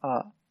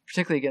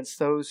 particularly against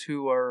those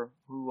who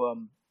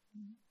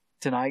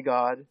deny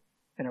God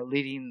and are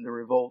leading the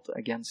revolt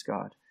against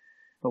God.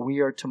 But we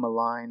are to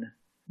malign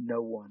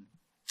no one.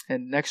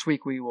 And next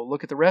week we will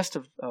look at the rest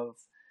of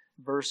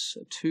verse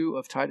 2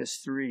 of Titus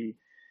 3,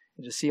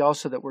 and to see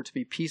also that we're to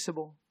be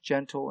peaceable,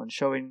 gentle, and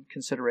showing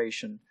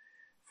consideration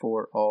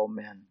for all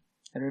men.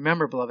 And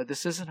remember, beloved,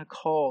 this isn't a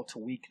call to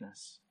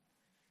weakness.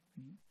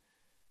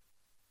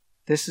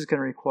 This is going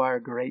to require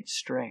great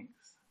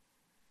strength.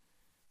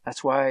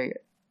 That's why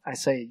I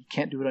say you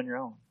can't do it on your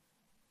own.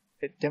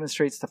 It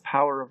demonstrates the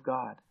power of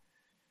God.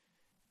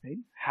 Right?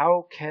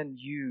 How can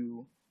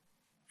you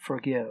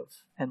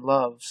forgive and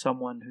love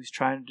someone who's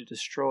trying to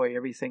destroy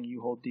everything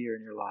you hold dear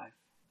in your life?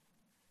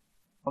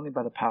 Only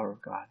by the power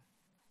of God.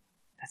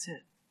 That's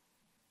it.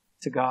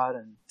 To God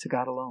and to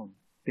God alone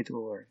be the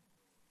glory.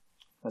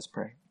 Let's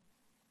pray.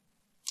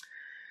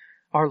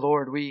 Our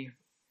Lord, we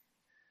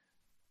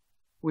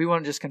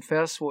want to just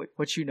confess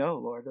what you know,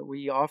 Lord, that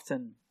we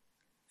often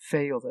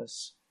fail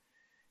this.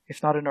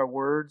 If not in our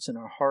words, in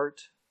our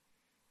heart,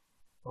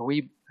 or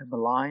we have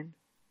maligned,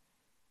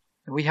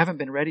 and we haven't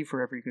been ready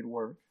for every good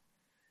work.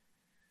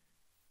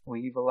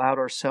 We've allowed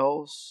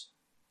ourselves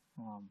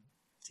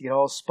to get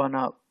all spun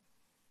up,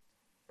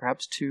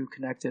 perhaps too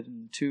connected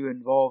and too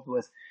involved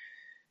with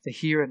the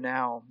here and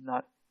now,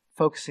 not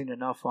focusing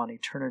enough on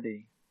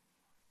eternity,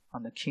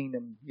 on the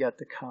kingdom yet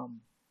to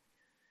come.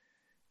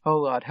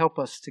 Oh, God, help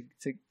us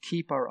to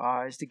keep our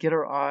eyes, to get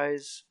our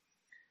eyes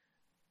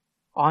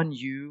on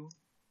you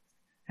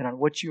and on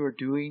what you are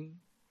doing,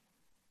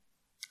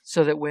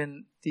 so that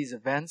when these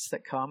events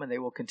that come, and they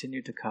will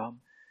continue to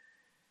come,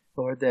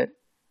 Lord, that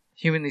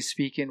humanly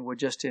speaking would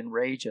just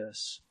enrage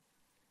us.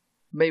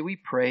 May we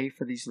pray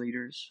for these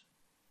leaders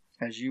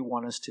as you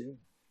want us to,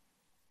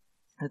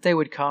 that they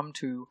would come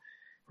to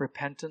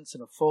repentance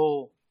and a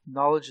full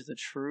knowledge of the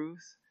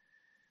truth,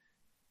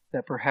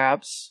 that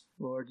perhaps,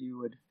 Lord, you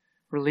would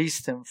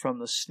release them from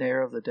the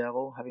snare of the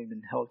devil, having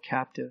been held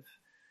captive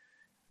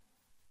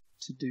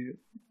to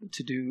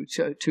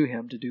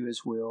him, to do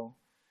his will.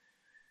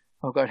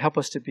 Oh God, help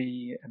us to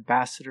be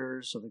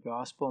ambassadors of the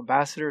gospel,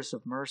 ambassadors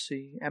of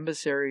mercy,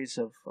 emissaries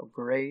of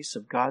grace,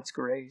 of God's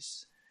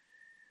grace.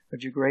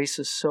 Lord, your grace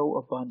is so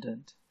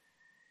abundant.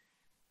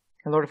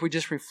 And Lord, if we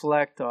just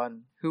reflect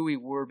on who we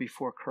were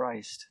before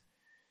Christ,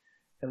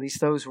 at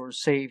least those who were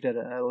saved at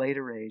a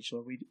later age,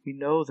 Lord, we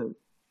know that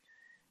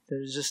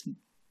there's just,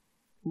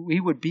 we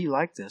would be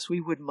like this.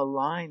 We would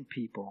malign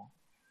people.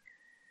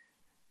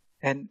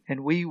 And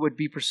we would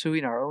be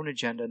pursuing our own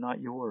agenda,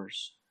 not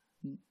yours.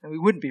 And we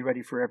wouldn't be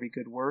ready for every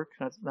good work,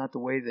 not the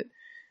way that,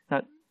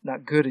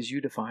 not good as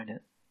you define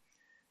it.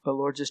 But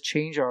Lord, just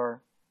change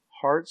our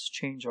hearts,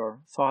 change our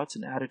thoughts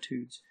and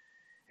attitudes,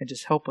 and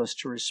just help us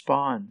to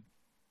respond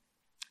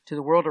to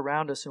the world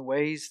around us in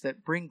ways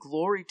that bring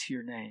glory to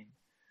your name.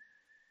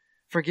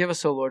 Forgive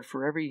us, O Lord,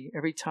 for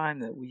every time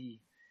that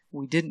we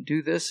didn't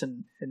do this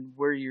and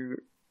where your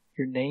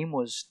name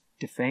was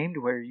defamed,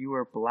 where you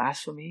were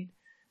blasphemed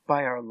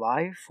by our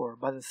life or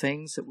by the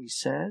things that we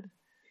said.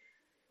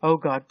 Oh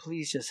God,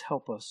 please just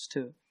help us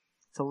to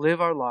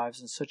live our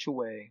lives in such a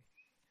way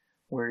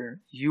where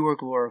you are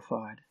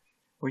glorified,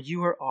 where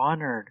you are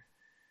honored.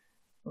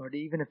 Lord,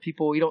 even if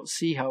we don't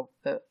see how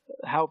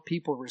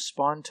people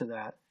respond to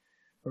that,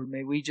 or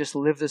may we just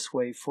live this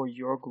way for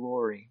your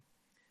glory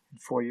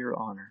and for your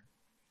honor.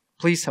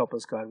 Please help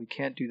us, God. We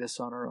can't do this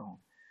on our own.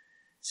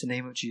 It's in the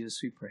name of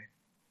Jesus we pray.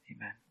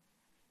 Amen.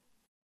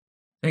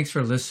 Thanks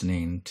for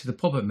listening to the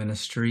pulpit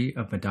ministry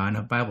of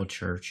Medina Bible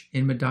Church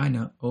in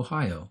Medina,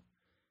 Ohio.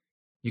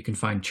 You can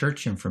find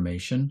church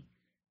information,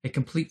 a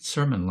complete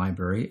sermon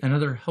library, and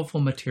other helpful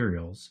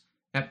materials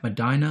at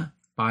medinabible.org.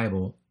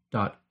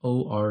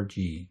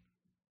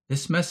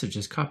 This message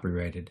is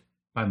copyrighted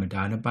by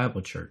Medina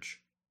Bible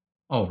Church.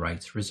 All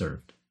rights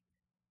reserved.